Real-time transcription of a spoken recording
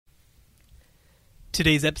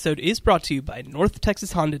Today's episode is brought to you by North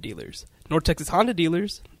Texas Honda Dealers. North Texas Honda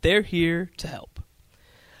Dealers, they're here to help.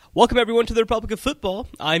 Welcome everyone to the Republic of Football.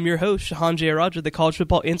 I'm your host, Shahan J. Roger, the college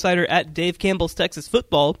football insider at Dave Campbell's Texas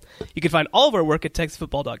Football. You can find all of our work at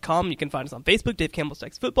TexasFootball.com. You can find us on Facebook, Dave Campbell's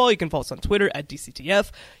Texas Football. You can follow us on Twitter at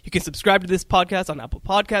DCTF. You can subscribe to this podcast on Apple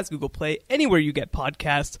Podcasts, Google Play, anywhere you get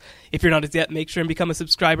podcasts. If you're not as yet, make sure and become a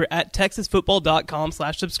subscriber at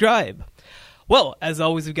TexasFootball.com/subscribe. Well, as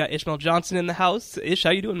always, we've got Ishmael Johnson in the house. Ish,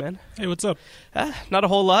 how you doing, man? Hey, what's up? Not a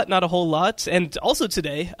whole lot. And also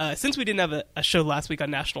today, since we didn't have a show last week on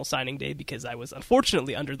National Signing Day because I was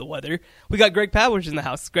unfortunately under the weather, we got Greg Powers in the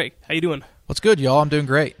house. Greg, how you doing? What's good, y'all? I'm doing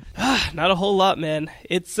great. Not a whole lot, man.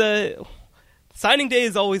 It's signing day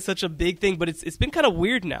is always such a big thing, but it's been kind of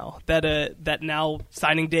weird now that now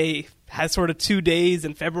signing day has sort of 2 days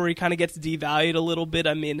and February kind of gets devalued a little bit.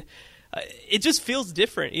 I mean, it just feels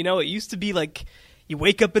different. You know, it used to be like you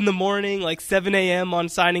wake up in the morning, like 7 a.m. on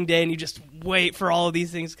signing day, and you just wait for all of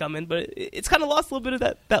these things to come in. But it's kind of lost a little bit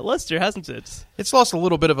of that luster, hasn't it? It's lost a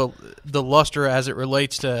little bit of the luster as it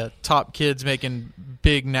relates to top kids making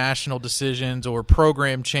big national decisions or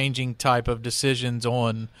program-changing type of decisions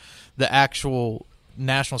on the actual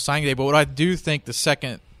National Signing Day. But what I do think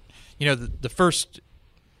the first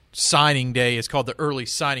signing day is called the early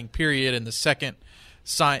signing period, and the second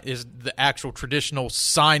is the actual traditional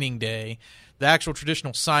signing day. The actual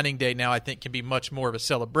traditional signing day now I think can be much more of a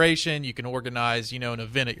celebration. You can organize, an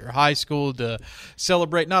event at your high school to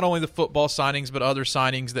celebrate not only the football signings but other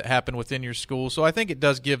signings that happen within your school. So I think it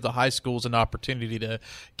does give the high schools an opportunity to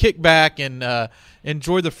kick back and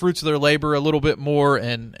enjoy the fruits of their labor a little bit more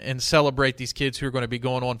and celebrate these kids who are going to be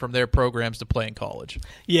going on from their programs to play in college.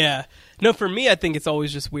 Yeah. No, for me I think it's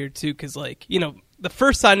always just weird too because the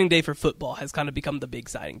first signing day for football has kind of become the big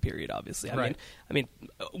signing period, obviously. I mean,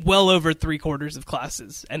 well over 3/4 of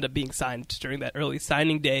classes end up being signed during that early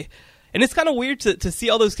signing day. And it's kind of weird to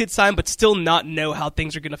see all those kids sign but still not know how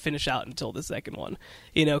things are going to finish out until the second one.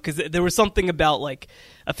 Because there was something about, like,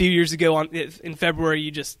 a few years ago in February,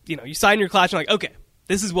 you just, you sign your class, you're like, okay,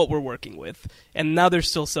 this is what we're working with. And now there's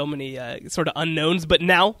still so many sort of unknowns. But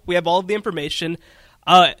now we have all of the information.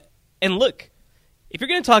 And look, if you're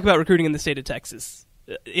going to talk about recruiting in the state of Texas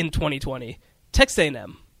in 2020, Texas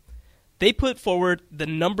A&M, they put forward the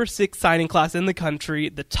number 6 signing class in the country,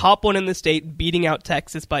 the top one in the state, beating out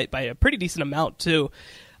Texas by a pretty decent amount too.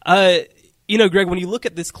 Greg, when you look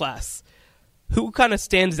at this class, who kind of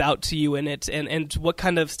stands out to you in it, and what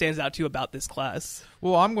kind of stands out to you about this class?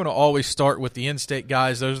 Well, I'm going to always start with the in-state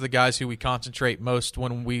guys. Those are the guys who we concentrate most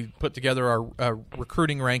when we put together our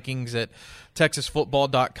recruiting rankings at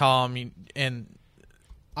TexasFootball.com. And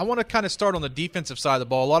I want to kind of start on the defensive side of the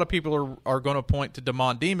ball. A lot of people are going to point to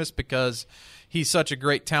Damon Demas because he's such a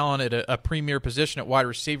great talent at a premier position at wide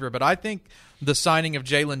receiver. But I think the signing of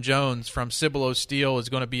Jalen Jones from Cibolo Steel is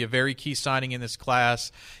going to be a very key signing in this class.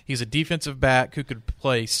 He's a defensive back who could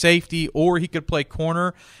play safety or he could play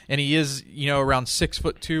corner, and he is, around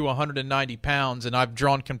 6'2", 190 pounds. And I've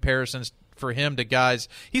drawn comparisons for him to guys.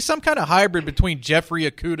 He's some kind of hybrid between Jeffrey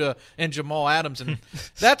Okudah and Jamal Adams, and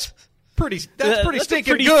that's pretty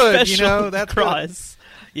stinking good, That's cross.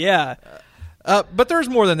 Yeah. But there's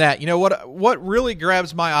more than that. What really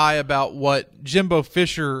grabs my eye about what Jimbo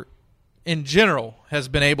Fisher in general has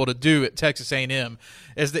been able to do at Texas A&M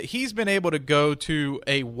is that he's been able to go to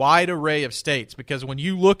a wide array of states, because when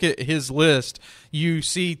you look at his list, you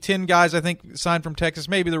see 10 guys, I think, signed from Texas.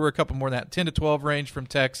 Maybe there were a couple more than that, 10 to 12 range from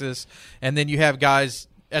Texas. And then you have guys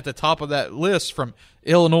at the top of that list from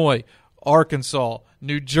Illinois, Arkansas,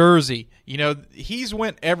 New Jersey. He's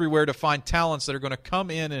went everywhere to find talents that are going to come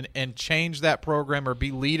in and change that program or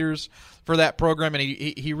be leaders for that program, and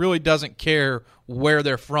he really doesn't care where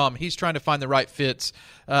they're from. He's trying to find the right fits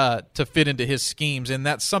to fit into his schemes, and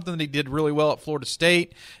that's something that he did really well at Florida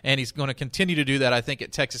State, and he's going to continue to do that, I think,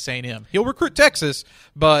 at Texas A&M. He'll recruit Texas,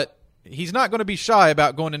 but he's not going to be shy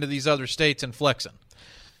about going into these other states and flexing.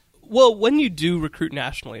 Well, when you do recruit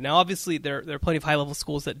nationally, now obviously there are plenty of high-level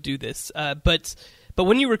schools that do this, but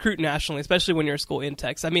when you recruit nationally, especially when you're a school in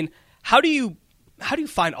Texas, I mean, how do you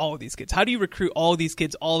find all of these kids? How do you recruit all of these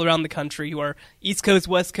kids all around the country who are East Coast,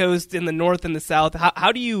 West Coast, in the North and the South?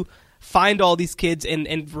 How do you find all these kids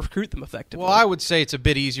and recruit them effectively? Well, I would say it's a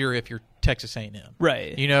bit easier if you're Texas A&M.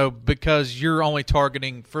 Right. Because you're only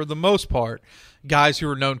targeting, for the most part, guys who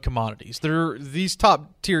are known commodities. They're these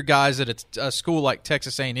top-tier guys at a school like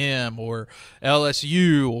Texas A&M or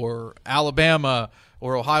LSU or Alabama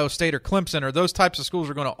or Ohio State or Clemson, or those types of schools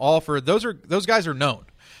are going to offer. Those guys are known.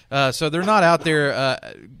 So they're not out there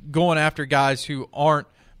going after guys who aren't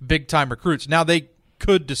big-time recruits. Now, they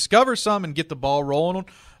could discover some and get the ball rolling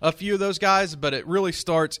a few of those guys, but it really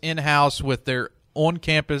starts in-house with their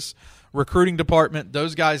on-campus recruiting department.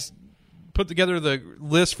 Those guys put together the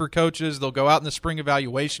list for coaches. They'll go out in the spring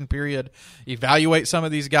evaluation period, evaluate some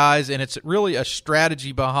of these guys, and it's really a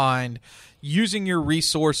strategy behind using your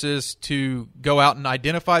resources to go out and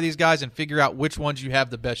identify these guys and figure out which ones you have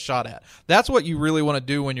the best shot at. That's what you really want to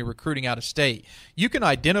do when you're recruiting out of state. You can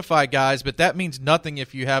identify guys, but that means nothing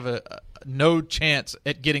if you have no chance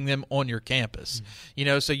at getting them on your campus.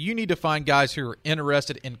 So you need to find guys who are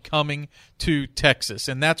interested in coming to Texas,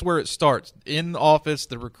 and that's where it starts. In the office,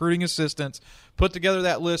 the recruiting assistants put together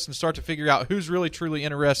that list and start to figure out who's really truly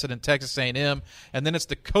interested in Texas A&M, and then it's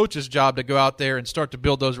the coach's job to go out there and start to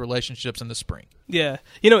build those relationships in the spring. Yeah.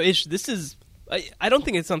 Ish, this is I don't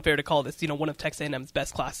think it's unfair to call this, one of Texas A&M's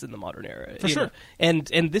best classes in the modern era. For sure. And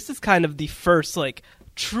this is kind of the first,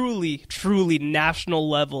 truly national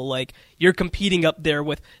level. You're competing up there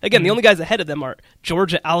with, again, the only guys ahead of them are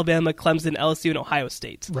Georgia, Alabama, Clemson, LSU, and Ohio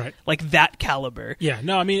State. Right. That caliber. Yeah.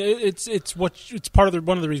 No, I mean, it's part of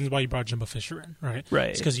one of the reasons why you brought Jimbo Fisher in, right?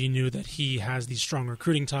 Right. It's because you knew that he has these strong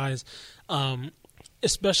recruiting ties,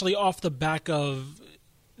 especially off the back of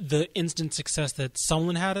the instant success that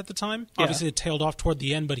Sumlin had at the time. Yeah. Obviously, it tailed off toward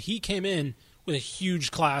the end, but he came in with a huge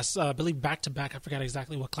class, I believe back-to-back. I forgot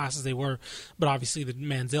exactly what classes they were, but obviously the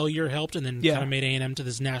Manziel year helped, and then kind of made A&M to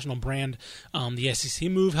this national brand. The SEC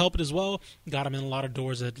move helped as well. Got them in a lot of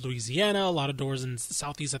doors at Louisiana, a lot of doors in the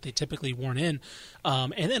Southeast that they typically weren't in.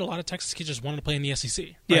 And then a lot of Texas kids just wanted to play in the SEC.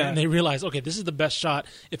 Right? Yeah. And they realized, okay, this is the best shot.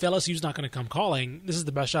 If LSU's not going to come calling, this is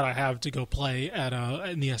the best shot I have to go play at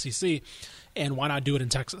in the SEC. And why not do it in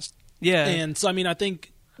Texas? Yeah. And so, I mean, I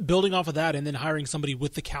think building off of that and then hiring somebody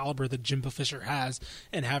with the caliber that Jimbo Fisher has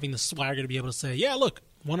and having the swagger to be able to say, yeah, look,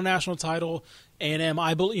 won a national title, A&M,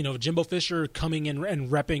 I believe, Jimbo Fisher coming in and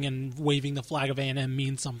repping and waving the flag of A&M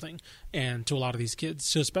means something, and to a lot of these kids.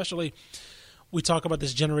 So especially, we talk about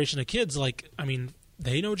this generation of kids,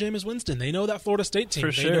 they know Jameis Winston. They know that Florida State team.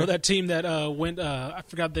 For sure. They know that team that went, I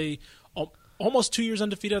forgot almost 2 years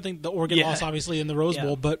undefeated. I think the Oregon loss, obviously, in the Rose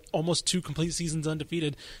Bowl, but almost 2 complete seasons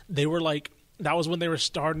undefeated. They were that was when they were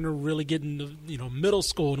starting to really get into middle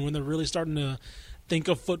school, and when they're really starting to think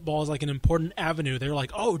of football as an important avenue. They were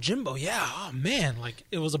like, oh, Jimbo, yeah, oh man,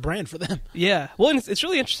 it was a brand for them. Yeah, well, and it's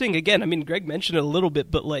really interesting. Again, I mean, Greg mentioned it a little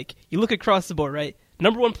bit, but you look across the board, right?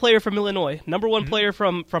 Number 1 player from Illinois, number 1 player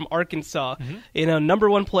from Arkansas,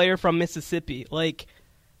 number 1 player from Mississippi.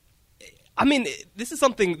 I mean, this isn't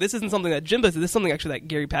something that Jimbo said. This is something actually that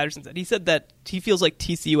Gary Patterson said. He said that he feels like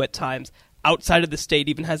TCU at times outside of the state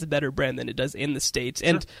even has a better brand than it does in the States.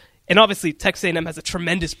 Sure. And obviously Texas A&M has a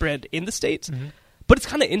tremendous brand in the States, but it's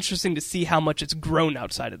kind of interesting to see how much it's grown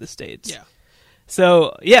outside of the States. Yeah.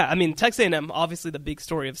 So, yeah, I mean, Texas A&M, obviously the big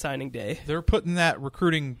story of signing day. They're putting that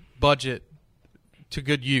recruiting budget to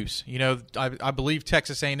good use. I believe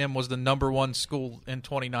Texas A&M was the number 1 school in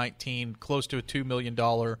 2019, close to a $2 million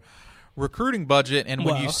recruiting budget, and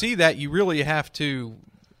when you see that, you really have to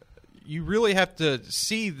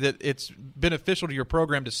see that it's beneficial to your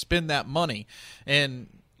program to spend that money. And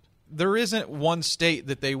there isn't one state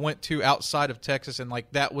that they went to outside of Texas and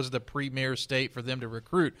that was the premier state for them to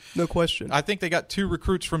recruit. No question. I think they got 2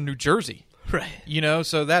 recruits from New Jersey. Right.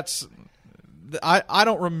 So that's I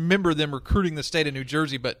don't remember them recruiting the state of New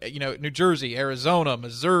Jersey, but New Jersey, Arizona,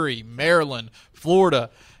 Missouri, Maryland, Florida,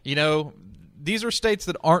 these are states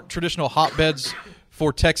that aren't traditional hotbeds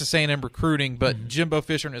for Texas A&M recruiting, but Jimbo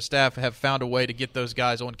Fisher and his staff have found a way to get those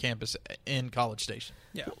guys on campus in College Station.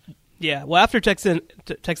 Yeah. Yeah, well, after Texas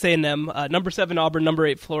A&M, number 7 Auburn, number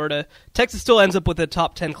 8 Florida, Texas still ends up with a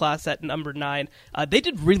top 10 class at number 9. They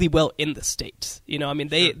did really well in the States.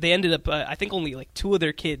 They ended up, I think only 2 of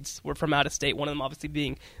their kids were from out of state, one of them obviously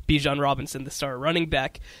being Bijan Robinson, the star running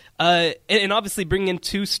back. And obviously bringing in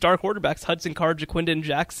 2 star quarterbacks, Hudson Card, Jaquindon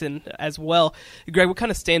Jackson as well. Greg, what kind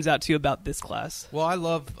of stands out to you about this class? Well, I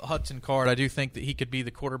love Hudson Card. I do think that he could be the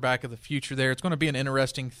quarterback of the future there. It's going to be an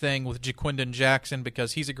interesting thing with Jaquindon Jackson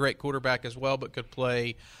because he's a great quarterback as well, but could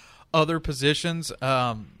play other positions.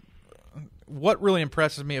 What really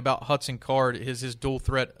impresses me about Hudson Card is his dual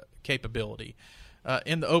threat capability.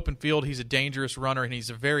 In the open field, he's a dangerous runner, and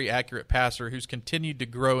he's a very accurate passer who's continued to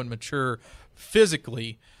grow and mature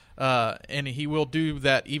physically, and he will do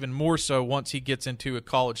that even more so once he gets into a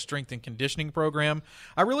college strength and conditioning program.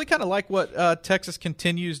 I really kind of like what Texas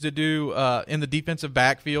continues to do in the defensive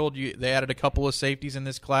backfield. They added a couple of safeties in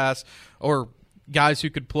this class, or guys who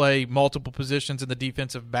could play multiple positions in the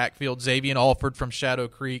defensive backfield. Xavier Alford from Shadow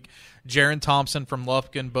Creek, Jaron Thompson from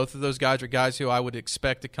Lufkin. Both of those guys are guys who I would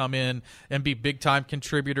expect to come in and be big-time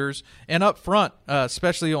contributors. And up front,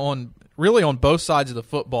 especially on both sides of the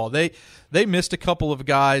football, they missed a couple of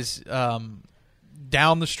guys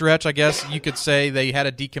down the stretch, I guess you could say. They had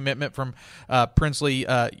a decommitment from Princely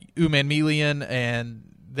Umanmelian, and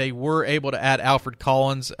they were able to add Alfred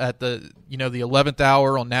Collins at the 11th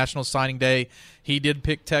hour on National Signing Day. He did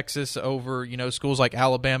pick Texas over schools like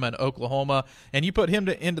Alabama and Oklahoma, and you put him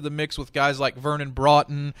into the mix with guys like Vernon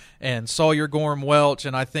Broughton and Sawyer Gorham Welch.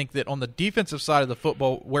 And I think that on the defensive side of the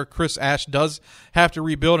football, where Chris Ash does have to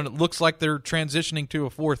rebuild, and it looks like they're transitioning to a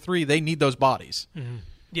 4-3, they need those bodies. Mm-hmm.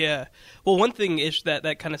 Yeah. Well, one thing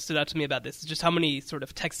that kind of stood out to me about this is just how many sort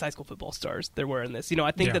of Texas high school football stars there were in this.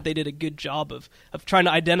 I think that they did a good job of trying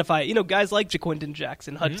to identify, guys like Jaquindon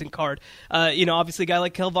Jackson, Hudson Card, obviously a guy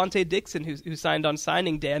like Kelvontae Dixon who signed on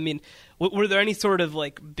signing day. I mean, were there any sort of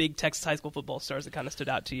like big Texas high school football stars that kind of stood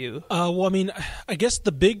out to you? Well, I mean, I guess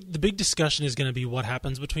the big discussion is going to be what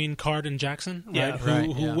happens between Card and Jackson, right?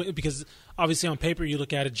 Yeah, because obviously on paper you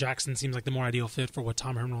look at it, Jackson seems like the more ideal fit for what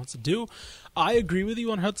Tom Herman wants to do. I agree with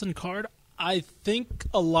you on Hudson Card. I think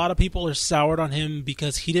a lot of people are soured on him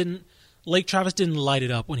because Lake Travis didn't light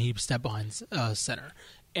it up when he stepped behind center.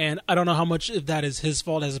 And I don't know how much of that is his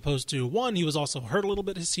fault as opposed to, one, he was also hurt a little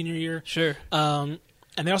bit his senior year. Sure. And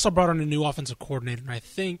they also brought on a new offensive coordinator. And I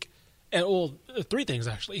think, three things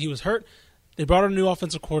actually. He was hurt. They brought on a new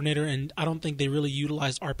offensive coordinator, and I don't think they really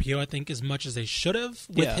utilized RPO, I think, as much as they should have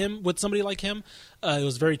with somebody like him. It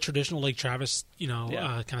was very traditional Lake Travis,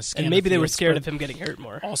 kind of scan. And maybe they were scared of him getting hurt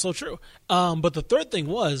more. Also true. But the third thing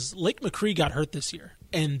was Lake McCree got hurt this year,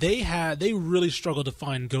 and they really struggled to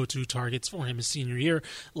find go-to targets for him his senior year.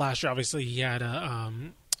 Last year, obviously, he had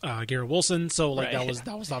Garrett Wilson, so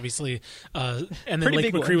that was obviously, and then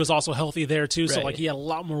Lake McCree was also healthy there too, so he had a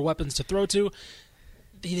lot more weapons to throw to.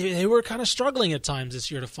 They were kind of struggling at times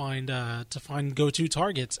this year to find go-to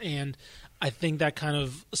targets, and I think that kind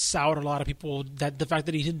of soured a lot of people. That the fact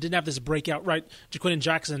that he didn't have this breakout, right? Jaquindon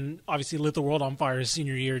Jackson obviously lit the world on fire his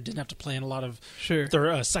senior year. Didn't have to play in a lot of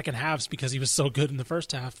second halves because he was so good in the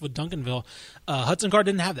first half with Duncanville. Hudson Card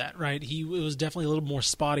didn't have that, right? It was definitely a little more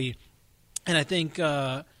spotty, and I think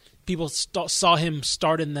people saw him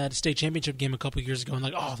start in that state championship game a couple years ago and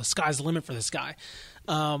like, oh, the sky's the limit for this guy.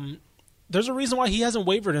 There's a reason why he hasn't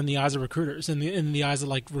wavered in the eyes of recruiters, in the eyes of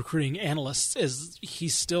like recruiting analysts, is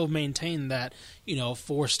he's still maintained that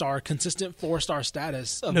consistent 4-star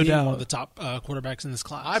status of being one of the top quarterbacks in this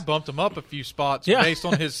class. I bumped him up a few spots based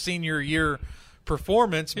on his senior year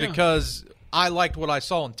performance because I liked what I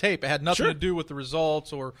saw on tape. It had nothing to do with the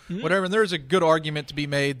results or whatever. And there's a good argument to be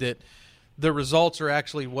made that the results are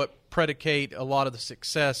actually what predicate a lot of the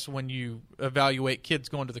success when you evaluate kids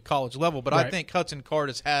going to the college level. But I think Hudson Card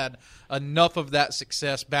has had enough of that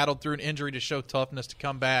success, battled through an injury to show toughness to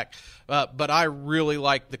come back. But I really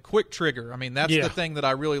like the quick trigger. I mean, that's the thing that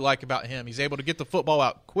I really like about him. He's able to get the football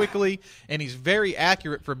out quickly, and he's very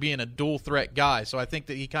accurate for being a dual-threat guy. So I think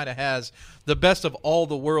that he kind of has the best of all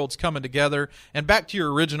the worlds coming together. And back to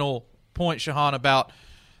your original point, Shahan, about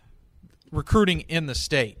recruiting in the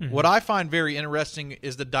state. Mm-hmm. What I find very interesting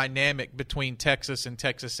is the dynamic between Texas and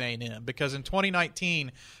Texas A&M, because in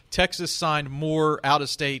 2019, Texas signed more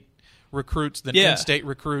out-of-state recruits than in-state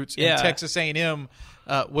recruits, and Texas A&M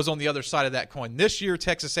was on the other side of that coin. This year,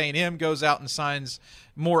 Texas A&M goes out and signs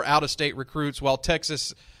more out-of-state recruits, while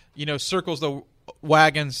Texas, circles the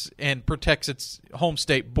wagons and protects its home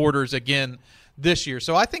state borders again this year.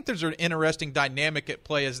 So I think there's an interesting dynamic at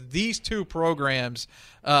play as these two programs,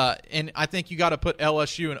 and I think you got to put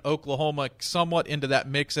LSU and Oklahoma somewhat into that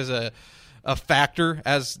mix as a factor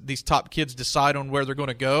as these top kids decide on where they're going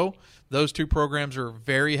to go. Those two programs are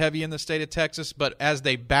very heavy in the state of Texas, but as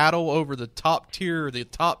they battle over the top tier, the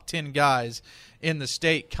top 10 guys in the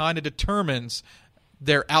state kind of determines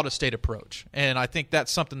their out-of-state approach. And I think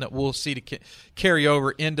that's something that we'll see to carry over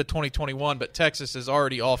into 2021, but Texas is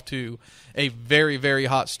already off to a very, very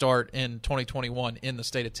hot start in 2021 in the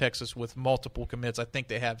state of Texas with multiple commits. I think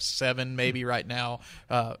they have 7 maybe right now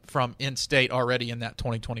from in-state already in that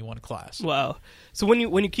 2021 class. Wow. So when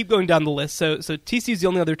you keep going down the list, so TCU is the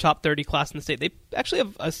only other top 30 class in the state. They actually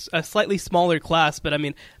have a slightly smaller class, but I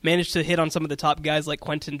mean managed to hit on some of the top guys like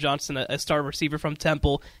Quentin Johnson, a star receiver from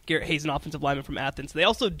Temple, Garrett Hayes, an offensive lineman from Athens. They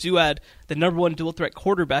also do add the number 1 dual threat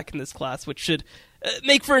quarterback in this class, which should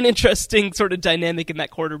make for an interesting sort of dynamic in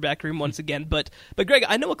that quarterback room once again. But Greg,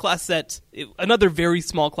 I know a class another very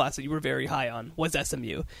small class that you were very high on was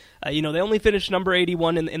SMU. They only finished number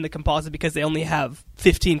 81 in the composite because they only have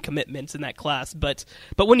 15 commitments in that class. But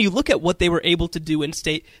when you look at what they were able to do in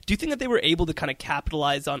state, do you think that they were able to kind of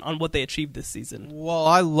capitalize on what they achieved this season? Well,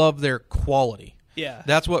 I love their quality. Yeah.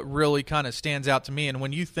 That's what really kind of stands out to me. And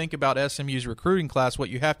when you think about SMU's recruiting class, what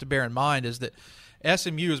you have to bear in mind is that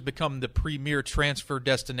SMU has become the premier transfer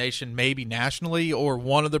destination, maybe nationally, or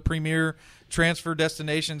one of the premier transfer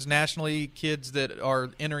destinations nationally. Kids that are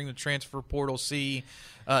entering the transfer portal see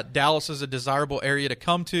Dallas is a desirable area to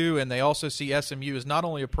come to, and they also see SMU as not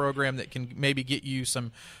only a program that can maybe get you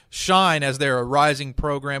some shine as they're a rising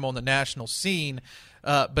program on the national scene,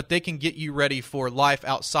 but they can get you ready for life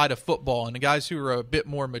outside of football. And the guys who are a bit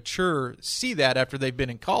more mature see that after they've been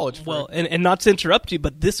in college. And not to interrupt you,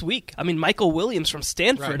 but this week, Michael Williams from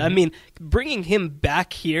Stanford, right. Bringing him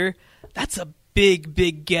back here, that's a big,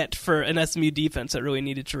 big get for an SMU defense that really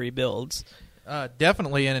needed to rebuild.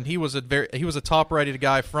 Definitely, and he was a top-rated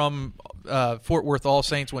guy from Fort Worth All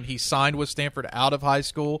Saints when he signed with Stanford out of high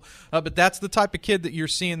school. But that's the type of kid that you're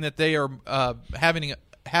seeing that they are having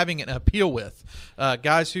an appeal with.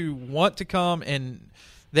 Guys who want to come, and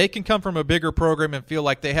they can come from a bigger program and feel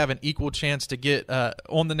like they have an equal chance to get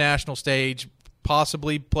on the national stage,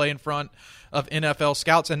 possibly play in front of NFL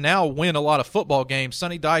scouts, and now win a lot of football games.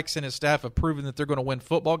 Sonny Dykes and his staff have proven that they're going to win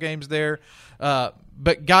football games there.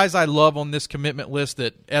 But guys I love on this commitment list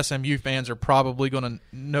that SMU fans are probably going to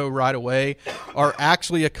know right away are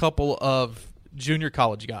actually a couple of junior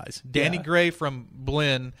college guys. Danny Gray from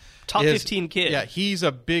Blinn. Top 15 kid. Yeah, he's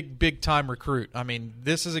a big-time recruit.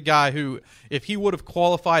 This is a guy who, if he would have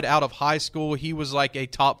qualified out of high school, he was like a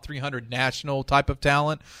top 300 national type of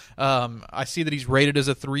talent. I see that he's rated as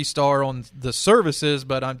a 3-star on the services,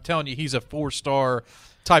 but I'm telling you, he's a 4-star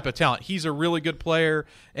type of talent. He's a really good player.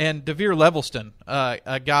 And DeVere Levelston,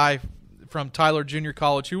 a guy from Tyler Junior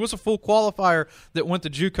College, who was a full qualifier that went the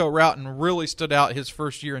JUCO route and really stood out his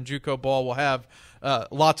first year in JUCO ball, will have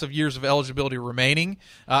lots of years of eligibility remaining.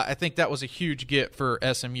 I think that was a huge get for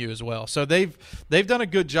SMU as well. So they've done a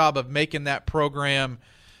good job of making that program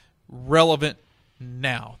relevant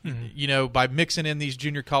now. Mm-hmm. By mixing in these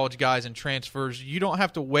junior college guys and transfers, you don't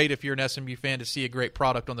have to wait if you're an SMU fan to see a great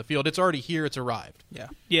product on the field. It's already here. It's arrived.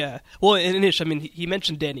 Yeah. Well, and Ish, he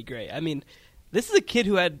mentioned Danny Gray. This is a kid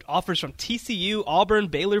who had offers from TCU, Auburn,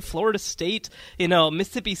 Baylor, Florida State,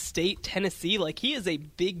 Mississippi State, Tennessee. He is a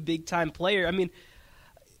big-time player.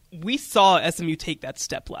 We saw SMU take that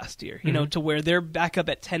step last year, to where they're back up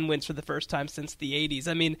at 10 wins for the first time since the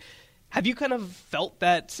 80s. Have you kind of felt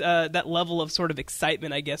that level of sort of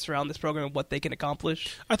excitement, I guess, around this program and what they can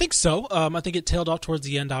accomplish? I think so. I think it tailed off towards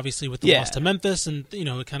the end, obviously, with the loss to Memphis, and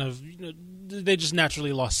it kind of they just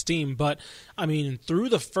naturally lost steam. But through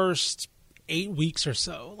the first 8 weeks or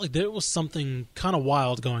so, there was something kind of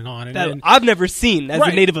wild going on, and I've never seen as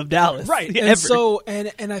a native of Dallas, right? And ever. So,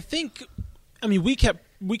 and I think, we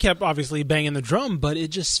kept obviously banging the drum, but it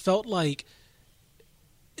just felt like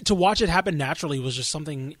to watch it happen naturally was just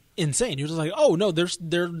something insane. You're just like, oh no,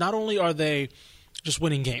 they're not only are they just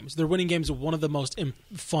winning games, they're winning games with one of the most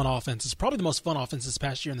fun offenses, probably the most fun offense this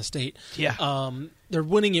past year in the state. Yeah. They're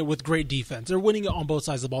winning it with great defense. They're winning it on both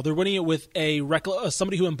sides of the ball. They're winning it with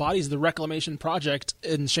somebody who embodies the reclamation project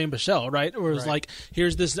in Shane Bichelle, right? Where it's like,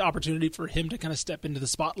 here's this opportunity for him to kind of step into the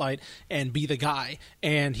spotlight and be the guy.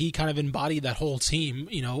 And he kind of embodied that whole team,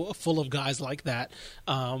 full of guys like that,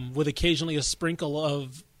 with occasionally a sprinkle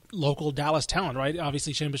of local Dallas talent, right?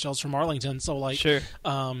 Obviously Shane Bichelle's from Arlington, so sure.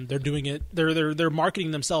 They're doing it. They're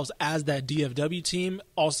marketing themselves as that DFW team,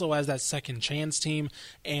 also as that second chance team,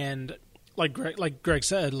 and like Greg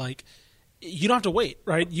said, you don't have to wait,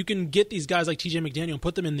 right? You can get these guys like TJ McDaniel and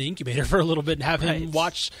put them in the incubator for a little bit and have him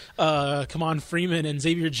watch Kamon Freeman and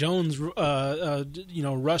Xavier Jones,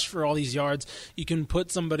 rush for all these yards. You can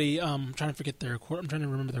put somebody. I'm trying to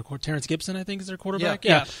remember their Terrence Gibson, I think, is their quarterback.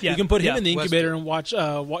 Yeah. You can put him in the incubator and watch.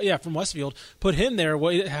 From Westfield, put him there.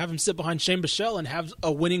 Have him sit behind Shane Bichelle and have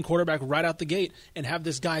a winning quarterback right out the gate, and have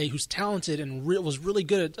this guy who's talented and was really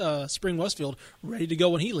good at Spring Westfield ready to go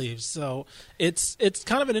when he leaves. So it's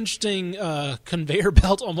kind of an interesting conveyor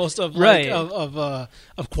belt almost of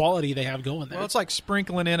quality they have going there. Well, it's like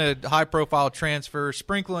sprinkling in a high-profile transfer,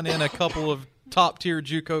 sprinkling in a couple of top-tier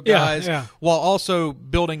JUCO guys yeah. while also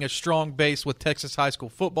building a strong base with Texas high school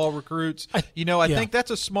football recruits. I think that's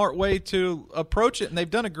a smart way to approach it, and they've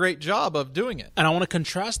done a great job of doing it. And I want to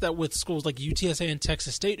contrast that with schools like UTSA and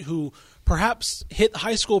Texas State, who perhaps hit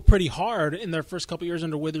high school pretty hard in their first couple years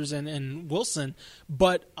under Withers and Wilson,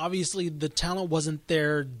 but obviously the talent wasn't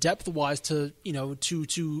there depth-wise to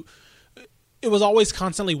it was always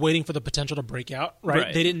constantly waiting for the potential to break out,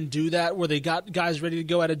 right? They didn't do that where they got guys ready to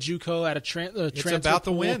go at a JUCO, at a transfer It's about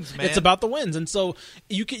pool. the wins, man. It's about the wins. And so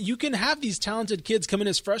you can have these talented kids come in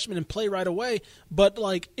as freshmen and play right away, but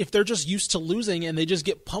like if they're just used to losing and they just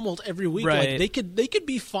get pummeled every week, like they could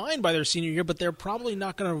be fine by their senior year, but they're probably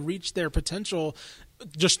not going to reach their potential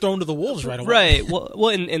just thrown to the wolves right away. Right. Well,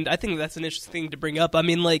 and I think that's an interesting thing to bring up. I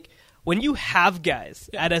mean, like, when you have guys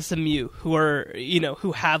at SMU who are,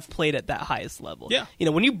 who have played at that highest level,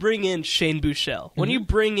 when you bring in Shane Buechele, when you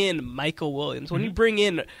bring in Michael Williams, when you bring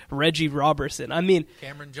in Reggie Robertson, I mean,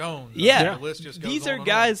 Cameron Jones, the list just goes these on are and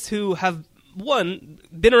guys who have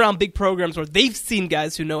been around big programs where they've seen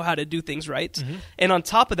guys who know how to do things right, and on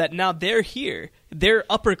top of that, now they're here. They're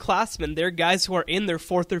upperclassmen. They're guys who are in their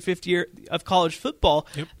 4th or 5th year of college football.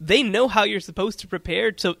 Yep. They know how you're supposed to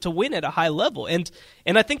prepare to win at a high level. And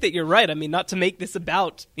I think that you're right. I mean, not to make this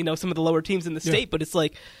about, some of the lower teams in the state, but it's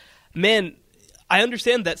like, man, I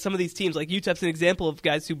understand that some of these teams, like UTEP's an example of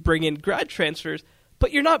guys who bring in grad transfers,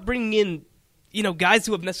 but you're not bringing in guys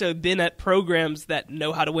who have necessarily been at programs that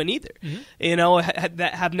know how to win either,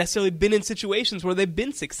 that have necessarily been in situations where they've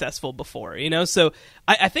been successful before, So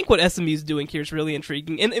I think what SMU is doing here is really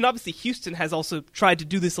intriguing. And obviously Houston has also tried to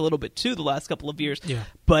do this a little bit too the last couple of years. Yeah.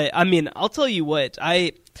 But, I mean, I'll tell you what,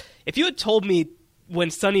 if you had told me when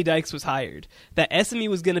Sonny Dykes was hired that SMU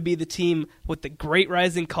was going to be the team with the great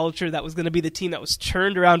rising culture, that was going to be the team that was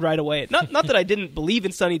turned around right away. Not that I didn't believe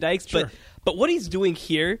in Sonny Dykes, but what he's doing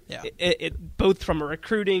here, both from a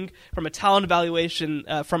recruiting, from a talent evaluation,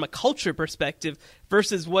 from a culture perspective,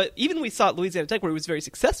 versus what even we saw at Louisiana Tech where he was very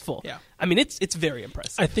successful. Yeah. I mean, it's very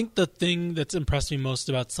impressive. I think the thing that's impressed me most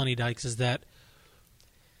about Sonny Dykes is that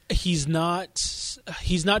he's not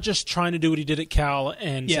just trying to do what he did at Cal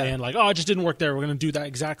and saying like, oh, it just didn't work there. We're going to do that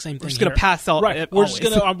exact same thing. We're just going to pass all right. We're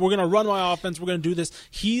going to run my offense. We're going to do this.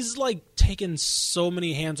 He's like taken so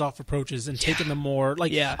many hands-off approaches and taken them more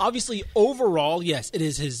like obviously overall, yes, it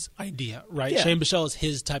is his idea, right? Shane Buechele is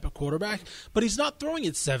his type of quarterback, but he's not throwing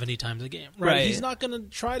it 70 times a game, right? He's not going to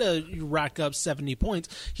try to rack up 70 points.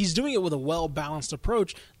 He's doing it with a well-balanced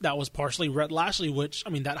approach. That was partially Rhett Lashley, which, I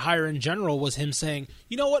mean, that hire in general was him saying,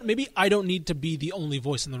 you know what, maybe I don't need to be the only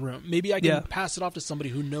voice in the room. Maybe I can pass it off to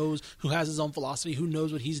somebody who knows, who has his own philosophy, who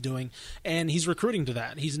knows what he's doing, and he's recruiting to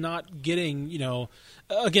that. He's not getting,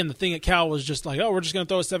 again, the thing at Cal was just like, oh, we're just going to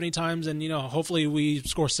throw it 70 times, and, hopefully we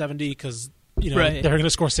score 70 because, they're going to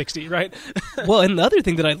score 60, right? Well, and the other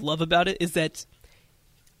thing that I love about it is that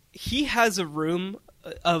he has a room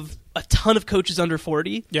of a ton of coaches under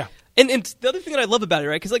 40. Yeah. And the other thing that I love about it,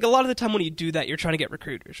 right, because like a lot of the time when you do that, you're trying to get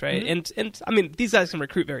recruiters, right? Mm-hmm. And I mean, these guys can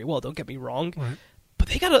recruit very well, don't get me wrong. Right. But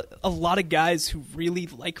they got a lot of guys who really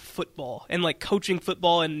like football and like coaching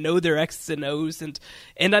football and know their X's and O's. And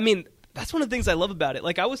I mean, that's one of the things I love about it.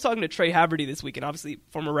 Like I was talking to Trey Haverty this week, and obviously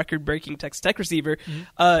former record-breaking Texas Tech receiver.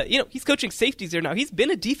 Mm-hmm. He's coaching safeties there now. He's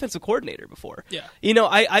been a defensive coordinator before. Yeah.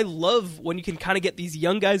 I love when you can kind of get these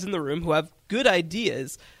young guys in the room who have good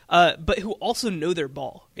ideas, but who also know their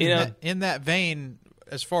ball. In that vein,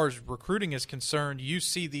 as far as recruiting is concerned, you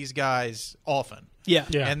see these guys often. Yeah.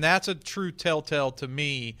 And that's a true telltale to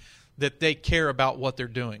me that they care about what they're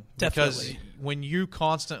doing. Definitely. Because when you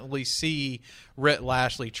constantly see Rhett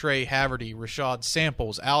Lashley, Trey Haverty, Rashad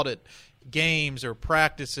Samples out at games or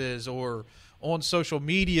practices or on social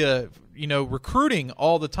media, recruiting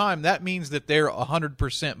all the time, that means that they're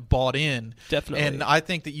 100% bought in. Definitely. And I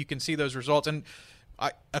think that you can see those results. And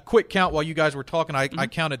a quick count while you guys were talking, I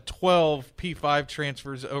counted 12 P5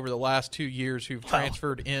 transfers over the last 2 years who've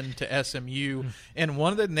transferred into SMU. And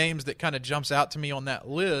one of the names that kind of jumps out to me on that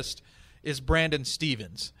list is Brandon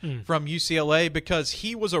Stevens from UCLA, because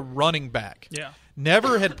he was a running back. Yeah.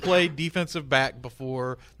 Never had played defensive back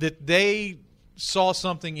before, that they saw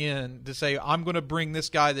something in to say, I'm going to bring this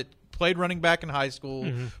guy that played running back in high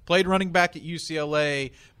school, played running back at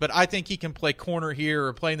UCLA, but I think he can play corner here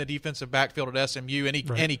or play in the defensive backfield at SMU, and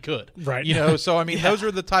he could. Right. So I mean, those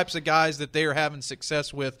are the types of guys that they are having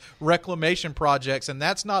success with, reclamation projects, and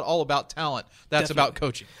that's not all about talent. That's about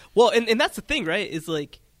coaching. Well, and that's the thing, right? Is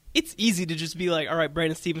like, it's easy to just be like, all right,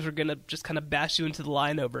 Brandon Stevens, we're going to just kind of bash you into the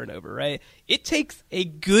line over and over, right? It takes a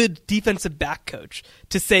good defensive back coach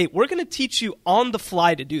to say, we're going to teach you on the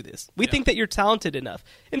fly to do this. We think that you're talented enough.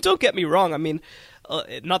 And don't get me wrong, I mean,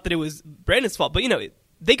 not that it was Brandon's fault, but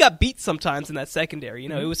they got beat sometimes in that secondary.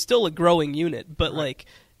 It was still a growing unit, but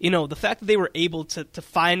the fact that they were able to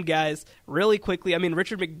find guys really quickly. I mean,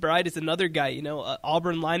 Richard McBride is another guy,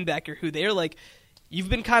 Auburn linebacker who they're like, you've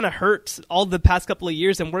been kind of hurt all the past couple of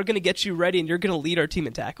years, and we're going to get you ready, and you're going to lead our team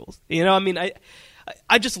in tackles.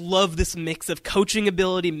 I just love this mix of coaching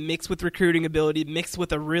ability mixed with recruiting ability mixed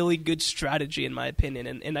with a really good strategy, in my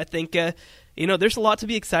opinion. And I think, there's a lot to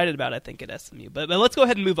be excited about, I think, at SMU. But let's go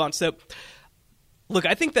ahead and move on. So, look,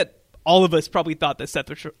 I think that all of us probably thought that Seth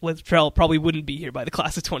Littrell probably wouldn't be here by the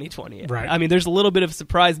class of 2020. Right. I mean, there's a little bit of a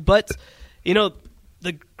surprise, but,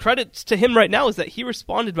 the credit to him right now is that he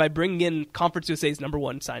responded by bringing in Conference USA's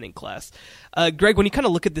 #1 signing class. Greg, when you kind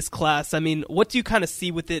of look at this class, I mean, what do you kind of see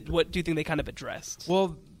with it? What do you think they kind of addressed?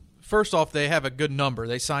 Well, first off, they have a good number.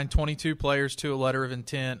 They signed 22 players to a letter of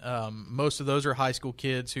intent. Most of those are high school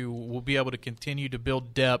kids who will be able to continue to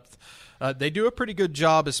build depth. They do a pretty good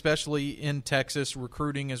job, especially in Texas,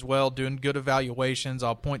 recruiting as well, doing good evaluations.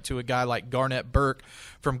 I'll point to a guy like Garnett Burke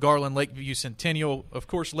from Garland Lakeview Centennial. Of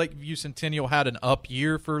course, Lakeview Centennial had an up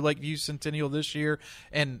year for Lakeview Centennial this year,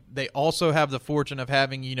 and they also have the fortune of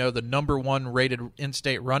having, the #1 rated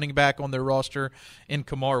in-state running back on their roster in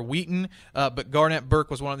Kamar Wheaton. But Garnett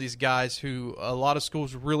Burke was one of these guys who a lot of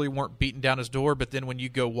schools really weren't beating down his door, but then when you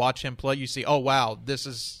go watch him play, you see, oh, wow, this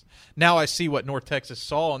is – now I see what North Texas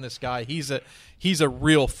saw in this guy. He's a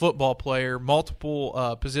real football player,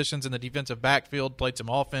 multiple positions in the defensive backfield, played some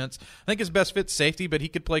offense. I think his best fit's safety, but he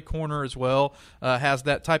could play corner as well, has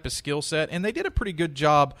that type of skill set. And they did a pretty good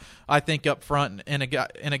job, I think, up front. And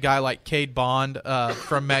a guy like Cade Bond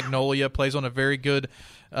from Magnolia plays on a very good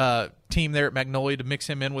team there at Magnolia to mix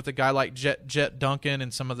him in with a guy like Jet Duncan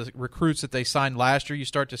and some of the recruits that they signed last year. You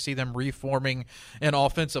start to see them reforming an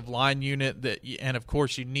offensive line unit and of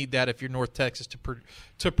course you need that if you're North Texas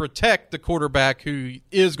to protect the quarterback who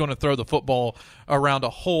is going to throw the football around a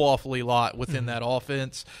whole awfully lot within that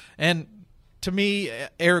offense. And to me,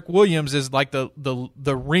 Eric Williams is like the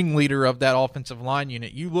ringleader of that offensive line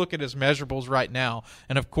unit. You look at his measurables right now,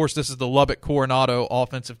 and of course this is the Lubbock Coronado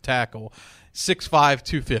offensive tackle. 6'5",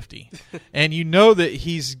 250. And you know that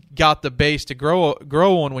he's got the base to grow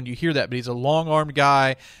on when you hear that, but he's a long-armed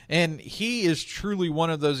guy, and he is truly one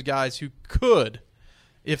of those guys who could,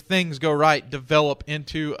 if things go right, develop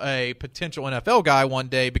into a potential NFL guy one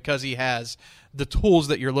day because he has the tools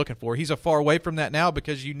that you're looking for. He's a far away from that now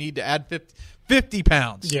because you need to add 50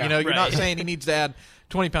 pounds. Yeah, you're not saying he needs to add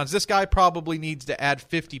 20 pounds. This guy probably needs to add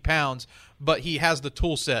 50 pounds, but he has the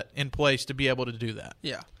tool set in place to be able to do that.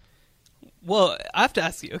 Yeah. Well, I have to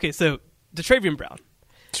ask you. Okay, so DeTravian Brown,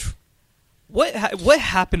 what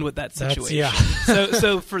happened with that situation?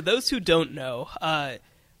 So for those who don't know,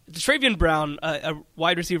 DeTravian Brown, a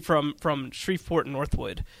wide receiver from Shreveport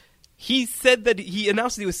Northwood, he said that he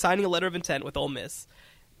announced that he was signing a letter of intent with Ole Miss,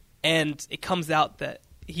 and it comes out that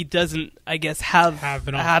he doesn't, I guess, have a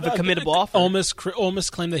committable offer. Ole Miss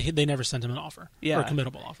claimed that they never sent him an offer, or a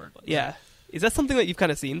committable offer. Yeah. Is that something that you've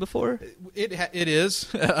kind of seen before? It is.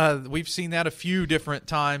 We've seen that a few different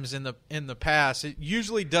times in the past. It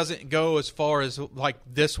usually doesn't go as far as like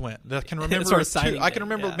this went. I can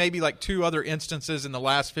remember maybe like 2 other instances in the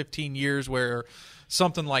last 15 years where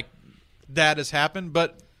something like that has happened.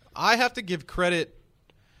 But I have to give credit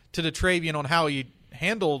to DeTravian on how he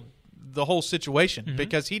handled the whole situation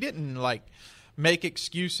because he didn't like make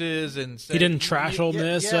excuses and say, he didn't trash Ole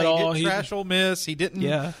Miss at all. He didn't trash Ole Miss. He didn't.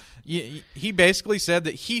 Yeah. He basically said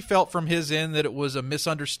that he felt from his end that it was a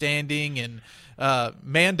misunderstanding and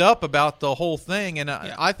manned up about the whole thing. And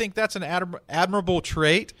I think that's an admirable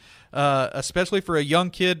trait, especially for a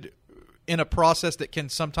young kid in a process that can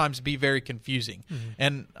sometimes be very confusing. Mm-hmm.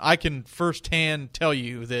 And I can firsthand tell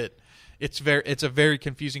you that it's a very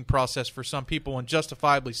confusing process for some people, and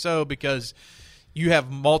justifiably so, because you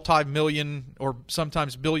have multi-million or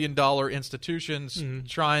sometimes billion-dollar institutions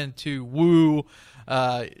trying to woo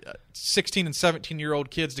 16 and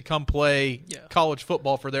 17-year-old kids to come play college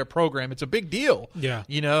football for their program. It's a big deal. Yeah.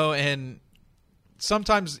 And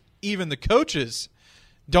sometimes even the coaches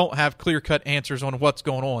don't have clear-cut answers on what's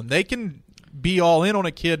going on. They can be all in on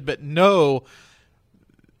a kid, but no,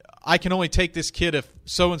 I can only take this kid if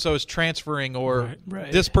so-and-so is transferring or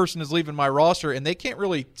this person is leaving my roster, and they can't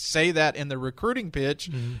really say that in the recruiting pitch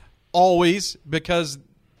always, because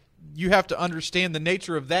you have to understand the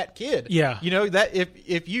nature of that kid. Yeah. That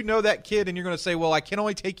if you know that kid and you're going to say, well, I can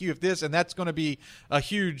only take you if this, and that's going to be a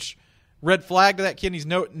huge red flag to that kid, and he's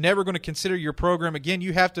never going to consider your program again,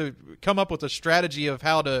 you have to come up with a strategy of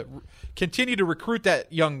how to continue to recruit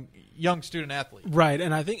that young student athlete. Right,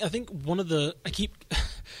 and I think one of the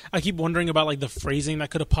I keep wondering about like the phrasing that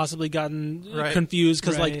could have possibly gotten Right. confused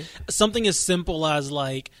because Right. like something as simple as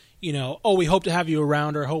like, you know, oh, we hope to have you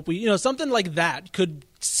around, or hope we, you know, something like that could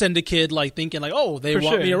send a kid like thinking like, oh, they For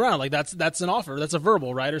want me sure. around, like that's an offer, that's a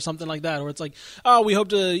verbal, right, or something like that, or it's like, oh, we hope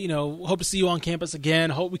to see you on campus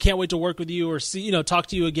again, we can't wait to work with you, or talk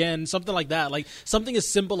to you again, something like that, like something as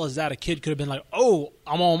simple as that. A kid could have been like, oh,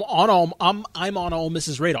 I'm on Ole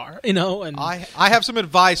Miss's radar, you know. And I have some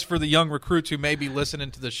advice for the young recruits who may be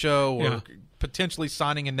listening to the show or Yeah. potentially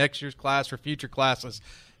signing in next year's class or future classes.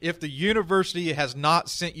 If the university has not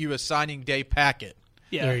sent you a signing day packet,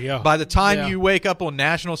 Yeah. there you go. by the time Yeah. you wake up on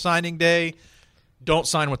National Signing Day, don't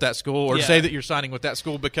sign with that school or Yeah. say that you're signing with that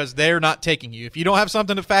school because they're not taking you. If you don't have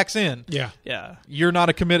something to fax in, Yeah. Yeah. you're not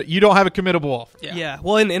a commit. You don't have a committable offer. Yeah.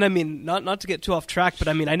 Well, and I mean, not to get too off track, but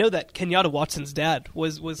I mean, I know that Kenyatta Watson's dad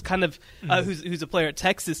was kind of who's a player at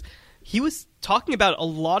Texas. He was talking about a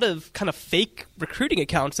lot of kind of fake recruiting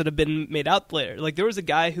accounts that have been made out there. Like there was a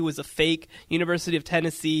guy who was a fake University of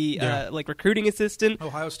Tennessee like recruiting assistant.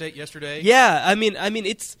 Ohio State yesterday. Yeah, I mean,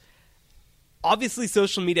 it's obviously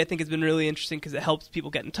social media. I think has been really interesting because it helps people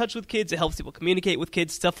get in touch with kids. It helps people communicate with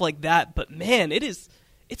kids, stuff like that. But man,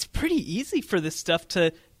 it's pretty easy for this stuff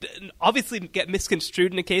to obviously get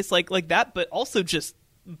misconstrued in a case like that, but also just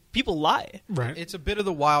people lie. Right. It's a bit of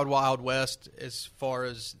the wild, wild west as far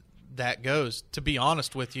as that goes, to be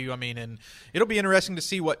honest with you. I mean, and it'll be interesting to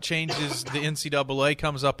see what changes the NCAA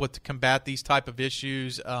comes up with to combat these type of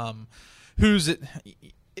issues.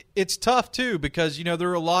 It's tough too because there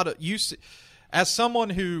are a lot of as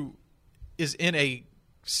someone who is in a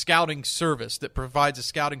scouting service that provides a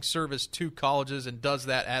scouting service to colleges and does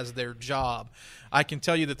that as their job, I can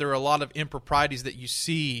tell you that there are a lot of improprieties that you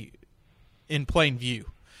see in plain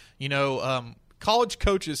view. College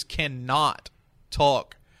coaches cannot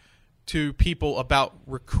talk to people about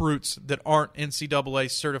recruits that aren't NCAA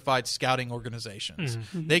certified scouting organizations.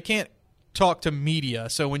 Mm-hmm. They can't talk to media.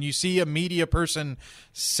 So when you see a media person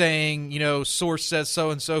saying, source says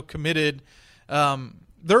so-and-so committed,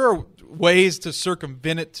 there are ways to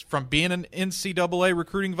circumvent it from being an NCAA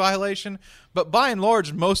recruiting violation. But by and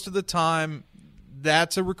large, most of the time,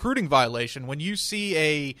 that's a recruiting violation. When you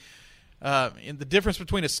see the difference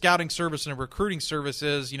between a scouting service and a recruiting service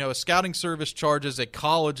is, a scouting service charges a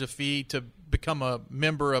college a fee to become a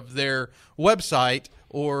member of their website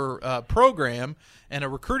or program, and a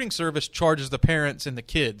recruiting service charges the parents and the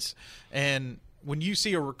kids. And when you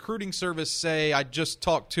see a recruiting service say, I just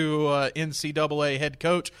talked to an NCAA head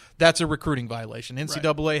coach, that's a recruiting violation.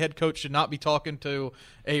 NCAA head coach should not be talking to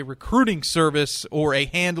a recruiting service or a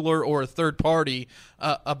handler or a third party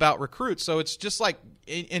about recruits. So it's just like,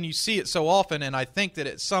 and you see it so often, and I think that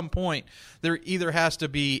at some point there either has to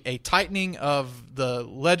be a tightening of the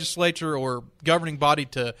legislature or governing body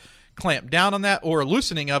to clamp down on that, or a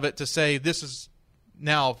loosening of it to say this is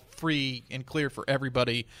now free and clear for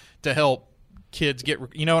everybody to help kids get,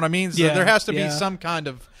 you know what I mean? So there has to be some kind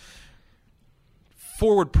of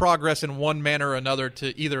forward progress in one manner or another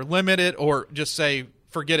to either limit it or just say,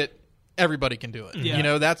 forget it, everybody can do it.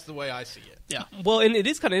 Yeah. That's the way I see it. Yeah. Well, and it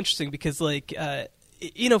is kind of interesting because, like,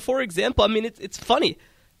 for example, I mean, it's funny.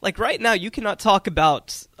 Like, right now, you cannot talk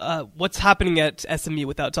about what's happening at SMU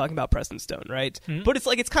without talking about Preston Stone, right? Mm-hmm. But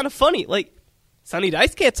it's kind of funny. Like, Sonny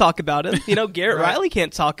Dice can't talk about him. Garrett Right. Riley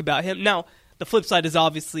can't talk about him. Now, the flip side is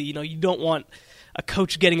obviously, you don't want a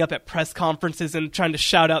coach getting up at press conferences and trying to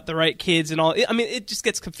shout out the right kids and all. I mean, it just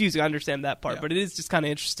gets confusing. I understand that part, but it is just kind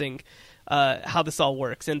of interesting how this all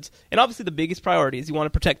works. And obviously the biggest priority is you want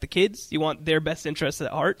to protect the kids. You want their best interests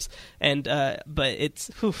at heart. And but it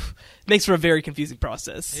makes for a very confusing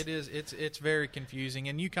process. It is. It's very confusing.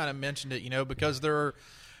 And you kind of mentioned it, because there are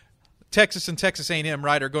Texas and Texas A&M,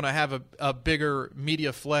 right, are going to have a bigger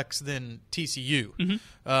media flex than TCU.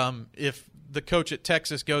 Mm-hmm. If the coach at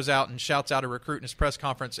Texas goes out and shouts out a recruit in his press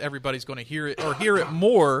conference, everybody's going to hear it or hear it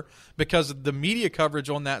more because the media coverage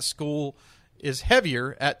on that school is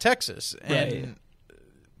heavier at Texas. And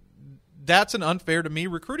that's an unfair to me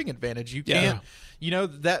recruiting advantage. You can't,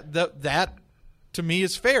 that to me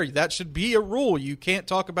is fair. That should be a rule. You can't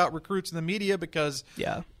talk about recruits in the media because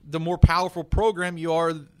the more powerful program you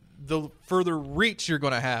are, the further reach you're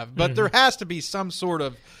going to have. But there has to be some sort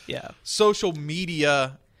of social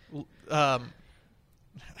media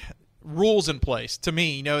rules in place to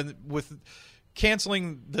me, with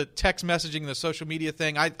canceling the text messaging, the social media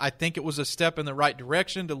thing. I think it was a step in the right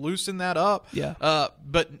direction to loosen that up.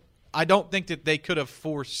 But I don't think that they could have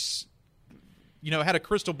forced, had a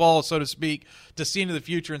crystal ball, so to speak, to see into the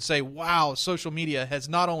future and say, wow, social media has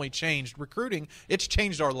not only changed recruiting, it's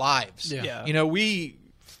changed our lives. We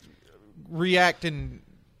react and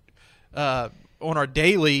on our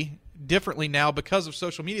daily differently now because of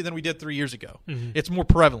social media than we did 3 years ago. It's more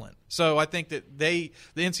prevalent. So I think that the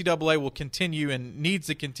NCAA will continue and needs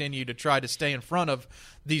to continue to try to stay in front of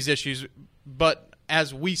these issues. But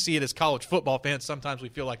as we see it as college football fans, sometimes we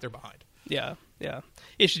feel like they're behind. Yeah.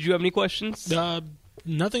 Ish, did you have any questions?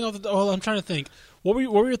 Nothing off the. Oh, I'm trying to think. What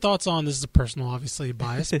were your thoughts on? This is a personal, obviously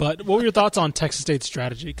bias, but what were your thoughts on Texas State's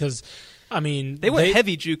strategy? Because I mean, they went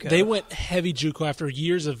heavy JUCO. They went heavy JUCO after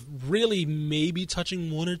years of really maybe touching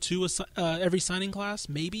one or two every signing class,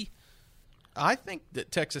 maybe. I think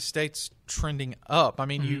that Texas State's trending up. I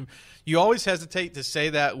mean, you always hesitate to say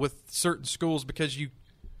that with certain schools because you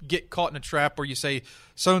get caught in a trap where you say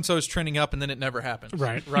so-and-so is trending up and then it never happens.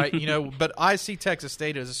 Right. But I see Texas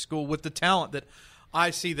State as a school with the talent that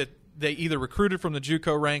I see that they either recruited from the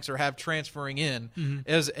JUCO ranks or have transferring in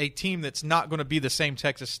as a team that's not going to be the same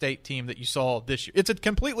Texas State team that you saw this year. It's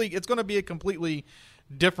going to be a completely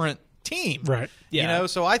different team. Right. Yeah.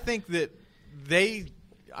 So I think that I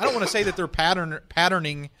don't want to say that they're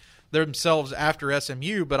patterning themselves after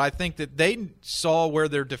SMU, but I think that they saw where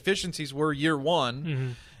their deficiencies were year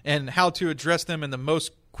one and how to address them in the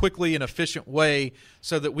most quickly and efficient way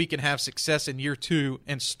so that we can have success in year two,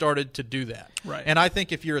 and started to do that. Right. And I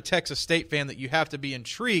think if you're a Texas State fan, that you have to be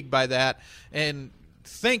intrigued by that and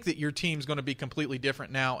think that your team's going to be completely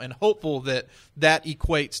different now, and hopeful that that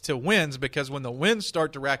equates to wins, because when the wins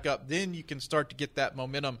start to rack up, then you can start to get that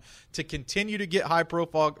momentum to continue to get high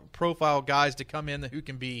profile guys to come in who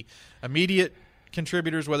can be immediate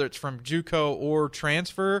contributors, whether it's from JUCO or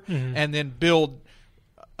transfer, and then build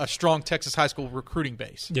a strong Texas high school recruiting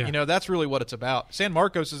base. Yeah. That's really what it's about. San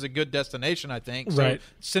Marcos is a good destination, I think. So right.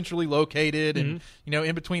 Centrally located and,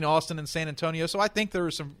 in between Austin and San Antonio. So I think there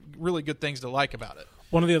are some really good things to like about it.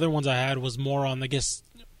 One of the other ones I had was more on, I guess,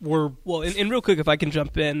 and real quick, if I can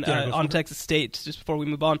jump in on Texas State just before we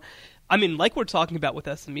move on. I mean, like we're talking about with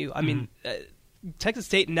SMU, I mean, Texas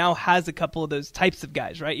State now has a couple of those types of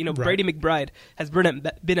guys, right? Right. Brady McBride has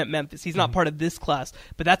been at Memphis. He's not part of this class,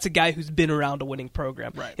 but that's a guy who's been around a winning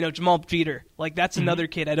program. Right. Jamal Jeter, that's another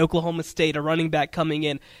kid at Oklahoma State, a running back coming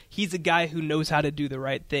in. He's a guy who knows how to do the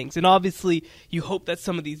right things. And obviously, you hope that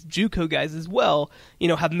some of these JUCO guys as well,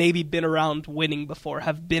 have maybe been around winning before,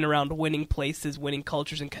 have been around winning places, winning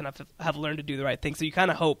cultures, and kind of have learned to do the right thing. So you kind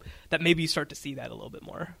of hope that maybe you start to see that a little bit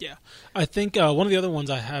more. Yeah. I think one of the other ones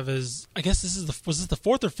I have is, I guess was this the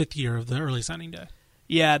fourth or fifth year of the early signing day?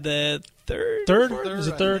 Yeah, the third. Was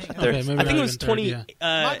it third? Okay, maybe I think it was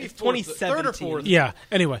 2017. Third or fourth. Yeah.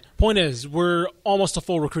 Anyway, point is, we're almost a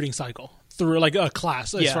full recruiting cycle through a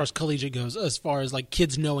class as far as collegiate goes, as far as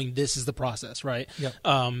kids knowing this is the process, right? Yep.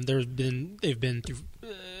 They've been through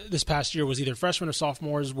this past year was either freshmen or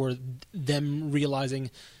sophomores, were them realizing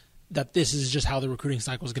that this is just how the recruiting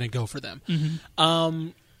cycle is going to go for them.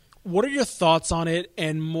 What are your thoughts on it,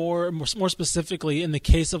 and more specifically in the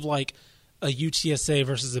case of a UTSA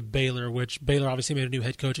versus a Baylor, which Baylor obviously made a new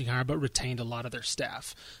head coaching hire but retained a lot of their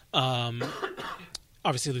staff.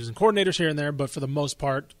 Obviously losing coordinators here and there, but for the most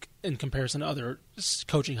part, in comparison to other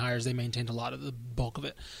coaching hires, they maintained a lot of the bulk of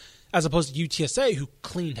it. As opposed to UTSA, who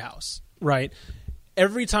cleaned house, right?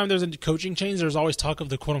 Every time there's a coaching change, there's always talk of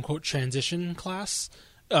the quote-unquote transition class.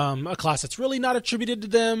 A class that's really not attributed to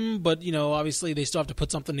them, but obviously they still have to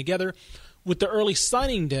put something together. With the early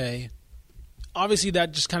signing day, obviously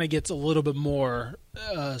that just kind of gets a little bit more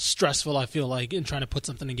stressful, I feel like, in trying to put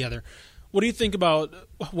something together. What do you think about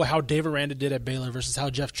how Dave Aranda did at Baylor versus how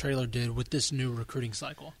Jeff Traylor did with this new recruiting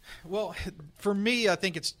cycle? Well, for me, I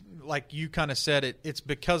think it's like you kind of said, it's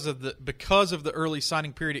because of the early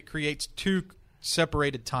signing period. It creates two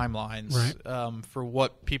separated timelines for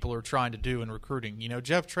what people are trying to do in recruiting.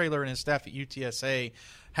 Jeff Traylor and his staff at UTSA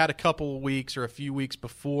had a couple of weeks or a few weeks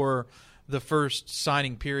before the first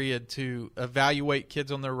signing period to evaluate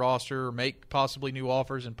kids on their roster, or make possibly new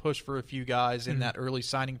offers and push for a few guys in that early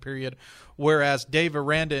signing period. Whereas Dave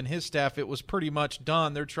Aranda and his staff, it was pretty much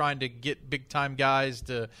done. They're trying to get big-time guys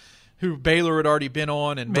who Baylor had already been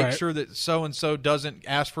on, and make sure that so-and-so doesn't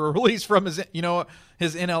ask for a release from his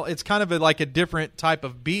NL. It's kind of a different type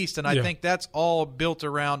of beast, and I think that's all built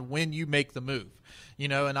around when you make the move.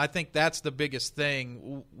 And I think that's the biggest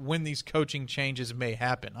thing when these coaching changes may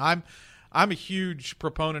happen. I'm a huge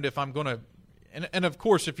proponent if I'm going to – and of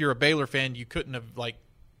course, if you're a Baylor fan, you couldn't have,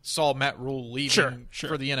 saw Matt Rule leaving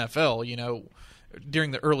for the NFL,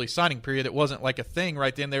 during the early signing period. It wasn't a thing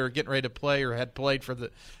right then. They were getting ready to play, or had played for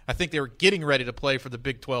I think they were getting ready to play for the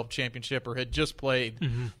Big 12 championship, or had just played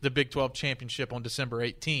the Big 12 championship on December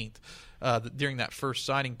 18th during that first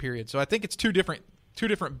signing period. So I think it's two different two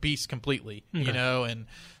different beasts completely, Okay. you know, and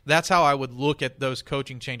that's how I would look at those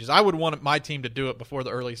coaching changes. I would want my team to do it before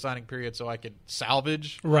the early signing period so I could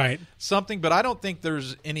salvage Right. something, but I don't think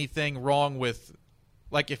there's anything wrong with,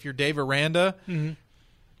 like, if you're Dave Aranda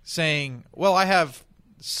saying, well, I have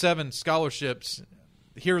 7 scholarships,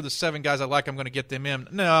 here are the 7 guys I like, I'm going to get them in.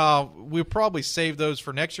 No, we'll probably save those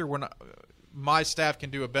for next year when my staff can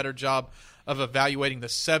do a better job of evaluating the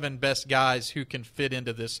 7 best guys who can fit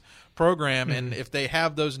into this program. And if they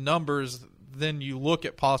have those numbers, then you look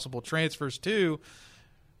at possible transfers too,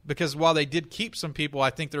 because while they did keep some people, I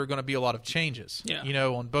think there are going to be a lot of changes, you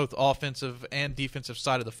know, on both offensive and defensive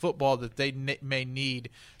side of the football, that they may need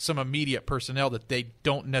some immediate personnel that they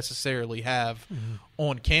don't necessarily have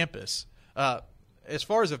on campus. As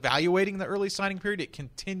far as evaluating the early signing period, it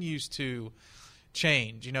continues to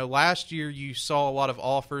change. You know, last year you saw a lot of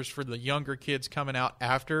offers for the younger kids coming out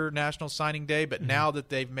after National Signing Day, but now that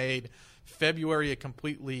they've made February a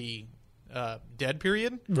completely dead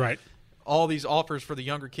period, Right. all these offers for the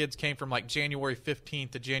younger kids came from like January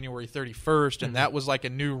 15th to January 31st, and that was like a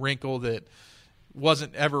new wrinkle that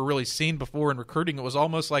wasn't ever really seen before in recruiting. It was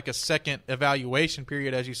almost like a second evaluation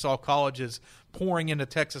period as you saw colleges pouring into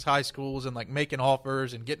Texas high schools and like making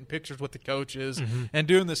offers and getting pictures with the coaches and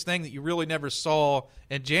doing this thing that you really never saw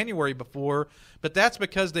in January before. But that's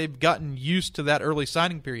because they've gotten used to that early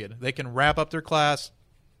signing period. They can wrap up their class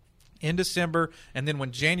in December, and then when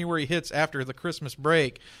January hits after the Christmas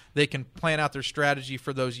break, they can plan out their strategy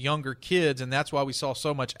for those younger kids, and that's why we saw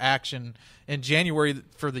so much action in January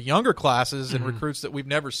for the younger classes and recruits that we've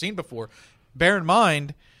never seen before. Bear in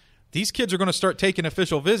mind, these kids are going to start taking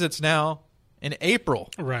official visits now in April.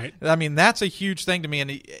 Right. I mean, that's a huge thing to me,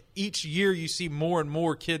 and each year you see more and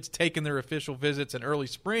more kids taking their official visits in early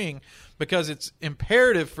spring because it's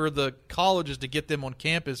imperative for the colleges to get them on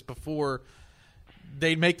campus before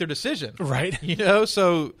they make their decision. Right. You know,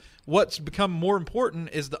 so what's become more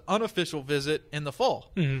important is the unofficial visit in the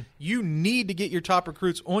fall. You need to get your top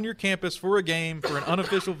recruits on your campus for a game, for an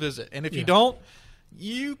unofficial visit. And if you don't,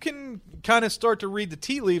 you can kind of start to read the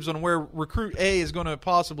tea leaves on where recruit A is going to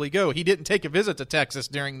possibly go. He didn't take a visit to Texas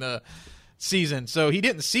during the season, so he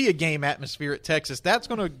didn't see a game atmosphere at Texas. That's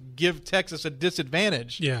going to give Texas a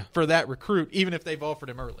disadvantage for that recruit, even if they've offered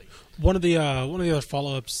him early. One of the other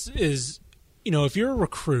follow-ups is, you know, if you're a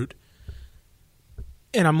recruit,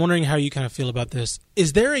 and I'm wondering how you kind of feel about this,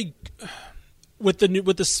 is there a with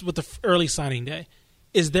the early signing day,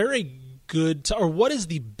 is there a good or what is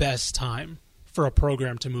the best time for a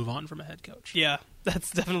program to move on from a head coach? Yeah,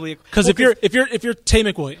 that's definitely because if you're Tay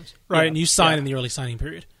McWilliams, right, and you sign in the early signing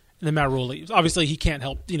period, and then Matt Rule leaves, obviously he can't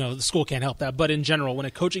help. You know, the school can't help that. But in general, when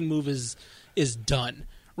a coaching move is done.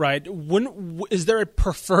 Right. Is there a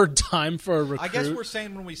preferred time for a recruit? I guess we're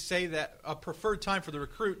saying when we say that a preferred time for the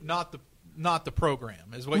recruit, not the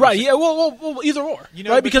program, is what right. You're Yeah. Well, either or. You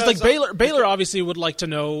know, right. Because like Baylor obviously would like to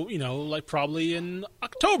know. You know, like probably in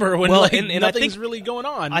October when and nothing's really going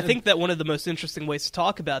on. I think that one of the most interesting ways to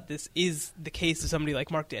talk about this is the case of somebody like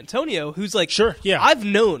Mark D'Antonio, who's like, sure, yeah, I've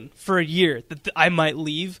known for a year that I might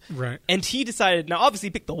leave, right? And he decided. Now, obviously,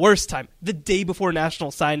 he picked the worst time, the day before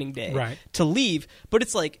National Signing Day, right, to leave. But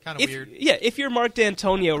it's like, kind of weird. Yeah, if you're Mark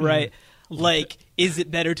D'Antonio, right. Like, is it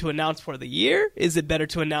better to announce for the year? Is it better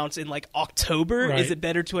to announce in, like, October? Right. Is it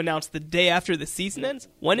better to announce the day after the season ends?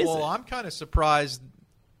 When is it? Well, I'm kind of surprised.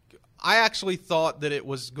 I actually thought that it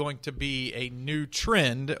was going to be a new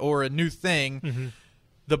trend or a new thing,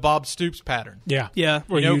 the Bob Stoops pattern. Yeah. Yeah.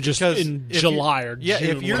 Or you just in July or June. Yeah,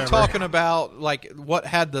 if you're whatever. talking about, like, what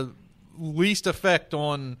had the least effect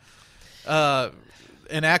on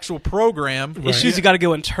an actual program. Right. Issues you got to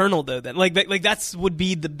go internal though. Then like that's would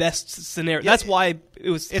be the best scenario. That's why it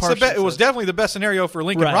was. It was definitely the best scenario for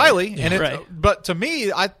Lincoln Riley, and but to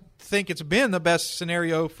me, I think it's been the best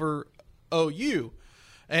scenario for OU.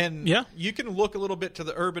 And you can look a little bit to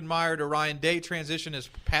the Urban Meyer to Ryan Day transition as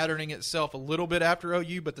patterning itself a little bit after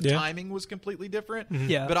OU, but the timing was completely different.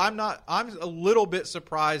 Yeah. But I'm a little bit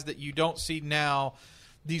surprised that you don't see now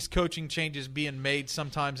these coaching changes being made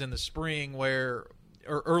sometimes in the spring or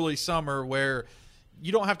early summer where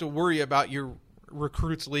you don't have to worry about your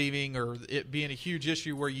recruits leaving or it being a huge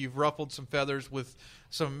issue where you've ruffled some feathers with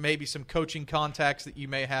maybe some coaching contacts that you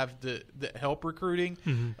may have that help recruiting.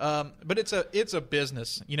 But it's a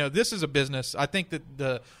business. You know, this is a business. I think that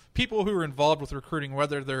the people who are involved with recruiting,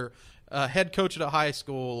 whether they're a head coach at a high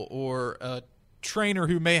school or a trainer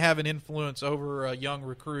who may have an influence over a young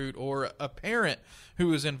recruit, or a parent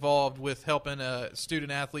who is involved with helping a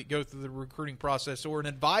student athlete go through the recruiting process, or an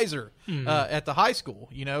advisor at the high school,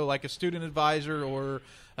 like a student advisor or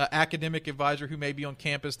academic advisor who may be on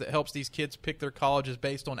campus that helps these kids pick their colleges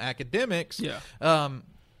based on academics. Yeah.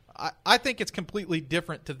 I think it's completely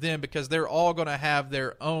different to them because they're all going to have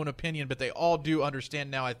their own opinion, but they all do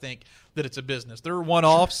understand now, I think, that it's a business. There are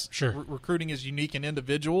one-offs. Sure. Recruiting is unique and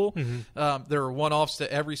individual. There are one-offs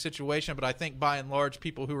to every situation, but I think by and large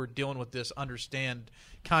people who are dealing with this understand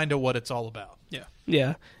kind of what it's all about. Yeah.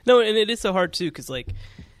 Yeah. No, and it is so hard, too, because,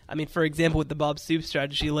 for example, with the Bob Stoops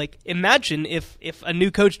strategy, imagine if a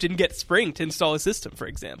new coach didn't get spring to install a system, for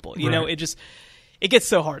example. It gets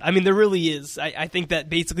so hard. There really is. I think that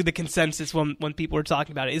basically the consensus when people are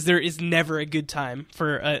talking about it is there is never a good time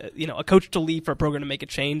for a coach to leave for a program to make a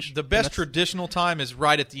change. The best traditional time is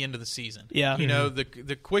right at the end of the season. Yeah.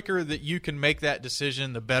 The quicker that you can make that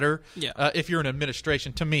decision, the better. Yeah. If you're an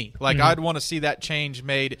administration, to me, I'd want to see that change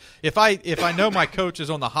made. If I know my coach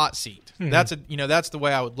is on the hot seat, that's the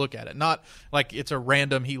way I would look at it. Not like it's a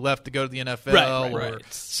random he left to go to the NFL or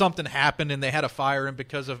something happened and they had to fire him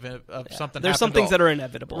because of something. There's some things that are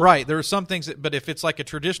inevitable. Right. There are some things but if it's like a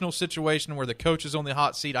traditional situation where the coach is on the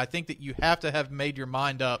hot seat, I think that you have to have made your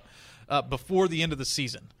mind up before the end of the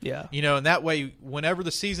season. Yeah. And that way, whenever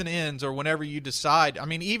the season ends or whenever you decide,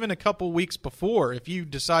 even a couple weeks before, if you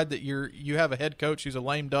decide that you have a head coach who's a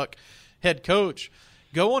lame duck head coach,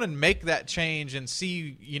 go on and make that change and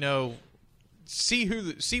see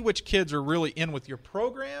which kids are really in with your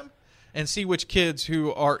program and see which kids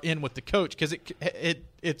who are in with the coach, because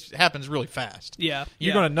it happens really fast. Yeah.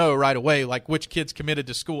 You're going to know right away which kids committed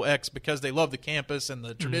to school X because they love the campus and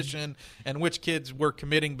the tradition, and which kids were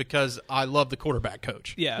committing because I love the quarterback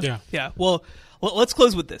coach. Yeah. Well, let's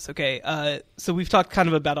close with this, okay? So we've talked kind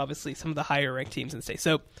of about, obviously, some of the higher-ranked teams in the state.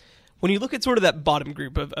 So when you look at sort of that bottom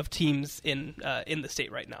group of teams in the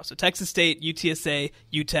state right now, so Texas State, UTSA,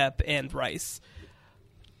 UTEP, and Rice,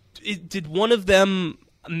 did one of them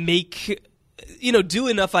do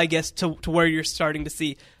enough, I guess, to where you're starting to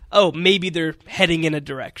see, maybe they're heading in a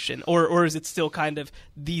direction, or is it still kind of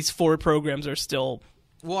these four programs are still?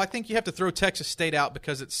 Well, I think you have to throw Texas State out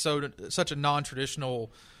because it's such a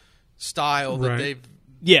non-traditional style that they've.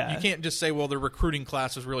 Yeah. You can't just say, well, their recruiting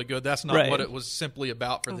class was really good. That's not what it was simply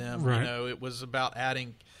about for them. Right. It was about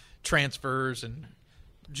adding transfers and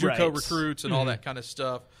JUCO recruits and all that kind of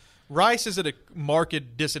stuff. Rice is at a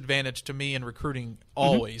marked disadvantage to me in recruiting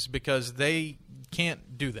always because they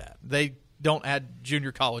can't do that. They don't add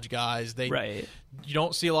junior college guys. You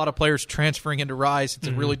don't see a lot of players transferring into Rice. It's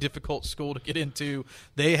a really difficult school to get into.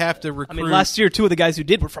 They have to recruit. Last year, two of the guys who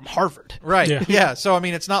did were from Harvard. Right. Yeah. So,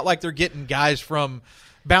 it's not like they're getting guys from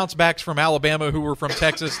bounce backs from Alabama who were from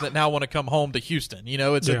Texas that now want to come home to Houston.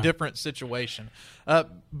 It's a different situation.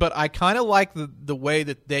 But I kind of like the way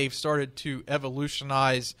that they've started to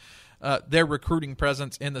evolutionize their recruiting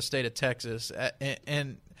presence in the state of Texas,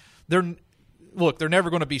 and they're never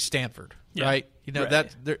going to be Stanford, right?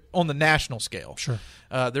 That they're on the national scale. Sure,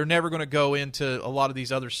 they're never going to go into a lot of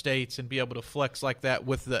these other states and be able to flex like that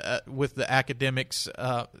with the academics.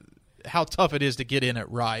 How tough it is to get in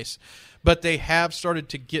at Rice, but they have started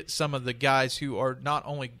to get some of the guys who are not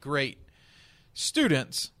only great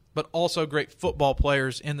students, but also great football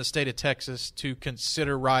players in the state of Texas to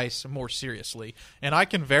consider Rice more seriously. And I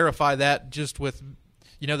can verify that just with,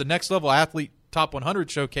 the Next Level Athlete Top 100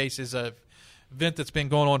 Showcase is an event that's been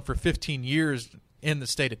going on for 15 years in the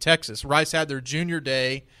state of Texas. Rice had their junior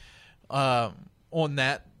day on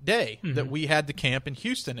that day that we had the camp in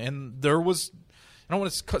Houston. And there was, I don't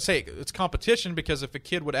want to say it's competition, because if a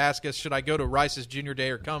kid would ask us, should I go to Rice's junior day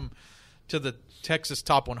or come to the Texas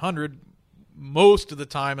Top 100, most of the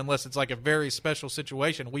time, unless it's like a very special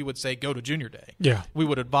situation, we would say go to junior day. Yeah. We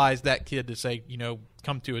would advise that kid to say,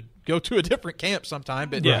 go to a different camp sometime,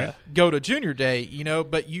 but go to junior day,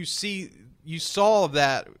 but you saw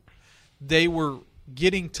that they were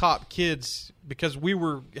getting top kids because we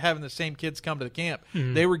were having the same kids come to the camp.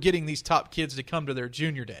 They were getting these top kids to come to their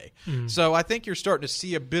junior day. So I think you're starting to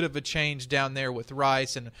see a bit of a change down there with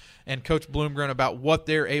Rice and Coach Bloomgren about what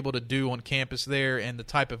they're able to do on campus there and the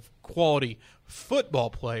type of quality football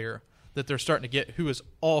player that they're starting to get, who is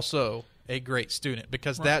also a great student,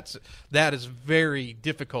 because that is very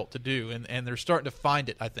difficult to do, and they're starting to find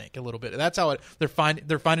it, I think, a little bit. That's how they're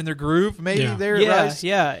finding their groove maybe there at Rice.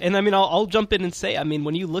 Yeah. And I'll jump in and say,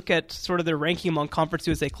 when you look at sort of their ranking among Conference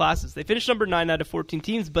USA classes, they finished number 9 out of 14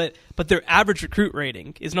 teams, but their average recruit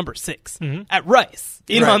rating is number 6 at Rice.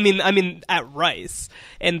 At Rice,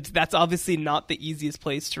 and that's obviously not the easiest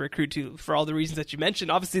place to recruit to for all the reasons that you mentioned.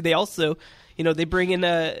 Obviously, they also they bring in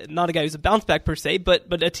not a guy who's a bounce back per se, but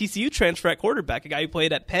a TCU transfer at quarterback, a guy who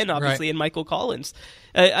played at Penn, obviously, and Michael Collins.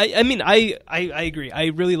 I mean, I agree. I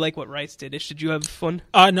really like what Rice did. Did you have fun?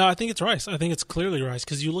 No, I think it's Rice. I think it's clearly Rice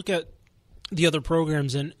because you look at the other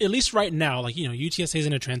programs, and at least right now, UTSA is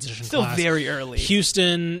in a transition still class. Very early.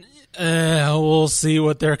 Houston, we'll see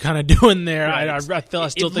what they're kind of doing there. Right. I still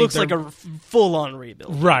think it looks like a full-on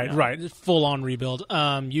rebuild. Right, full-on rebuild.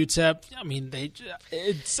 UTEP, I mean,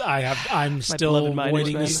 I'm still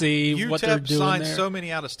waiting to see UTEP what they're doing signed there. so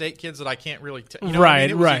many out-of-state kids that I can't really tell. Right.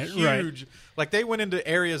 It was huge. Like they went into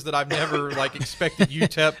areas that I've never expected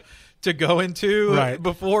UTEP to go into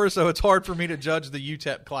before, so it's hard for me to judge the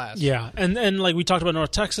UTEP class. Yeah, and like we talked about North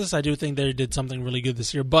Texas, I do think they did something really good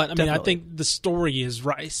this year. But I mean, I think the story is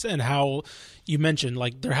Rice and how you mentioned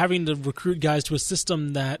they're having to recruit guys to a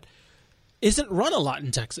system that isn't run a lot in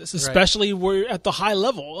Texas, especially where at the high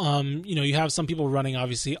level. You have some people running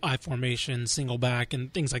obviously I formation, single back,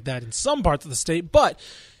 and things like that in some parts of the state, but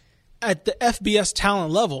at the FBS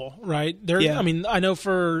talent level, right? I mean, I know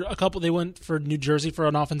for a couple they went for New Jersey for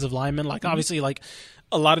an offensive lineman. Obviously,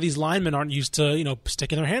 a lot of these linemen aren't used to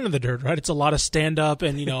sticking their hand in the dirt, right? It's a lot of stand up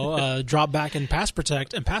and drop back and pass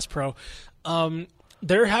protect and pass pro.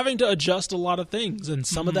 They're having to adjust a lot of things, and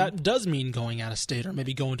some of that does mean going out of state or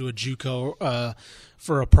maybe going to a JUCO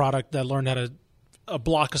for a product that learned how to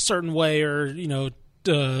block a certain way or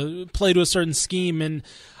play to a certain scheme. And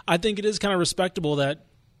I think it is kind of respectable that.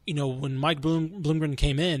 When Mike Bloomgren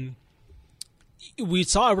came in, we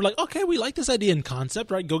saw it. We're like, okay, we like this idea in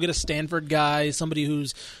concept, right? Go get a Stanford guy, somebody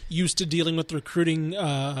who's used to dealing with recruiting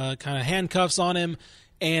kind of handcuffs on him,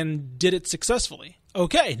 and did it successfully.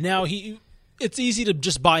 Okay, now it's easy to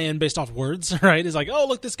just buy in based off words, right? It's like, oh,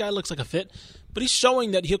 look, this guy looks like a fit. But he's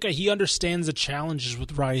showing that he understands the challenges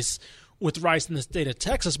with Rice in the state of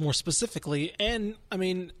Texas more specifically. And, I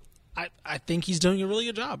mean, I think he's doing a really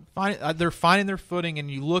good job. They're finding their footing, and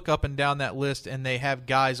you look up and down that list, and they have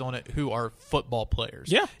guys on it who are football players.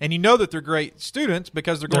 Yeah. And you know that they're great students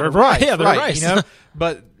because they're going to Rice. Rice. Yeah, they're Rice.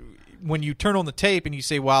 But when you turn on the tape and you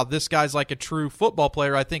say, wow, this guy's like a true football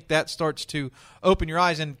player, I think that starts to open your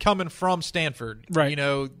eyes. And coming from Stanford, right.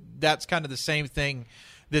 That's kind of the same thing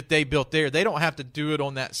that they built there. They don't have to do it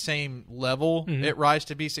on that same level at Rice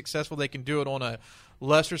to be successful. They can do it on a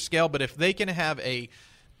lesser scale. But if they can have a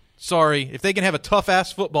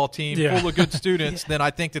tough-ass football team full of good students, then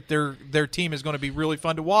I think that their team is going to be really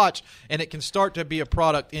fun to watch, and it can start to be a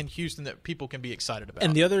product in Houston that people can be excited about.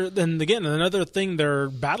 And another thing they're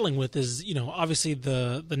battling with is, obviously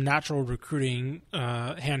the natural recruiting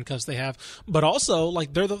handcuffs they have, but also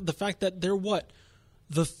they're the fact that they're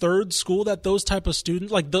the third school that those type of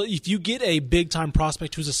students if you get a big time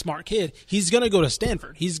prospect who's a smart kid, he's going to go to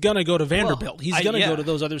Stanford, he's going to go to Vanderbilt, he's going to go to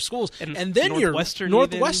those other schools, and then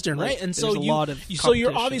Northwestern, right? And so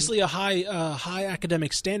you're obviously a high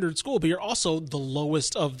academic standard school, but you're also the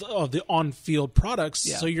lowest of the on field products.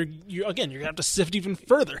 Yeah. So you're going to have to sift even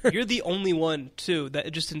further. You're the only one too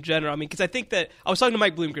that just in general. I mean, because I think that I was talking to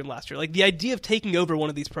Mike Bloomgren last year. The idea of taking over one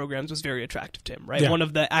of these programs was very attractive to him, right? Yeah. One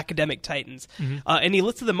of the academic titans, and he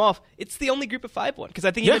listed them off. It's the only Group of 5 one because I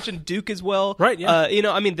think you mentioned Duke as well, right? Yeah.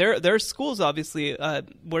 I mean, there are schools obviously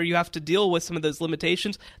where you have to deal with some of those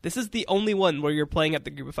limitations. This is the only one where you're playing at the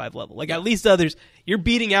Group of 5 level. At least others, you're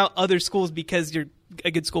beating out other schools because you're a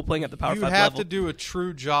good school playing at the Power 5 level. You have to do a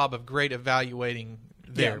true job of grade evaluating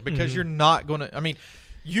there because you're not going to. I mean,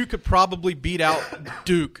 you could probably beat out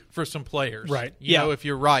Duke for some players, right? If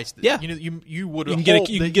you're Rice, you would. You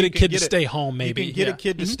can get a kid to stay home, maybe. You can get a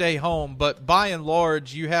kid to stay home, but by and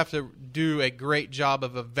large, you have to do a great job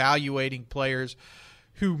of evaluating players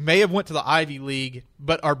who may have went to the Ivy League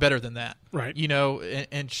but are better than that, right?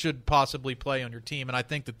 And should possibly play on your team, and I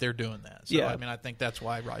think that they're doing that. So I mean, I think that's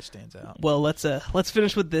why Rice stands out. Well, let's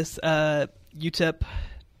finish with this. UTEP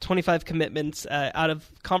 25 commitments out of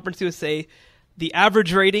Conference USA. The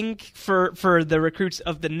average rating for the recruits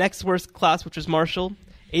of the next worst class, which was Marshall,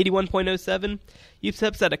 81.07.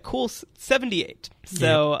 UTEP's at a cool 78.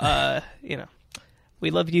 So, we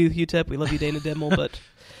love you, UTEP. We love you, Dana Dimmel. But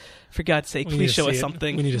for God's sake, please show us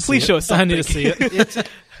something. We need to please show us something. I need to see it.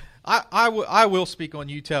 I will speak on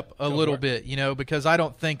UTEP a little bit, because I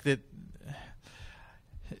don't think that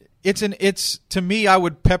it's to me, I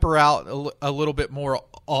would pepper out a little bit more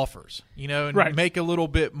offers, and make a little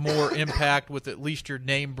bit more impact with at least your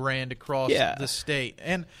name brand across the state.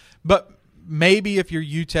 But maybe if you're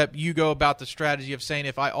UTEP, you go about the strategy of saying,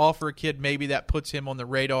 if I offer a kid, maybe that puts him on the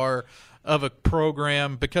radar of a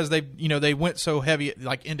program because they went so heavy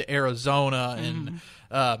into Arizona and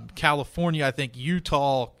California. I think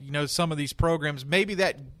Utah, some of these programs, maybe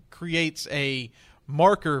that creates a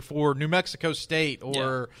marker for New Mexico State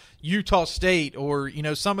or Utah State or,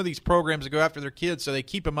 some of these programs that go after their kids, so they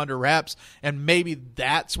keep them under wraps. And maybe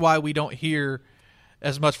that's why we don't hear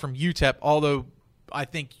as much from UTEP, although I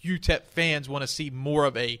think UTEP fans want to see more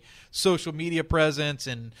of a social media presence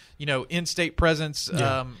and, in-state presence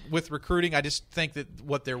with recruiting. I just think that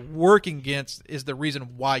what they're working against is the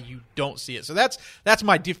reason why you don't see it. So that's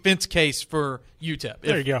my defense case for UTEP.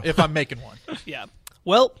 There you go. If I'm making one. Yeah.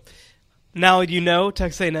 Well, now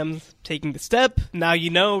Texas A&M's taking the step.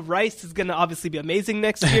 Now Rice is going to obviously be amazing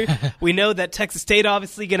next year. We know that Texas State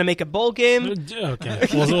obviously going to make a bowl game. Okay,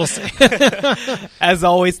 we'll see. As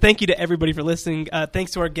always, thank you to everybody for listening.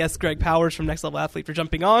 Thanks to our guest, Greg Powers from Next Level Athlete, for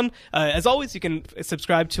jumping on. As always, you can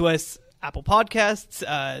subscribe to us Apple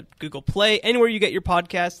Podcasts, Google Play, anywhere you get your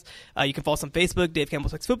podcasts. You can follow us on Facebook, Dave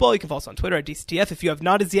Campbell Texas Football. You can follow us on Twitter at DCTF. If you have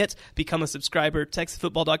not as yet, become a subscriber,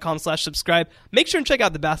 TexasFootball.com/subscribe. Make sure and check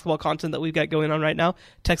out the basketball content that we've got going on right now,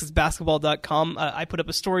 TexasBasketball.com. I put up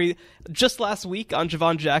a story just last week on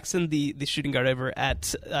Javon Jackson, the shooting guard over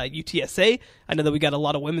at UTSA. I know that we got a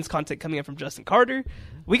lot of women's content coming in from Justin Carter.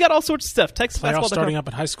 We got all sorts of stuff. Playoffs starting up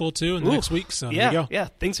in high school, too, in the next week. So there you go. Yeah,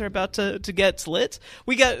 things are about to get lit.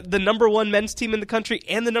 We got the number 1 men's team in the country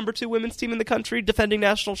and the number 2 women's team in the country, defending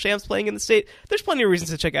national champs playing in the state. There's plenty of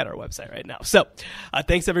reasons to check out our website right now. So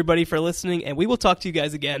thanks, everybody, for listening, and we will talk to you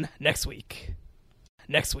guys again next week.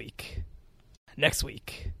 Next week. Next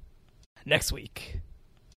week. Next week.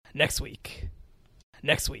 Next week.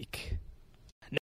 Next week.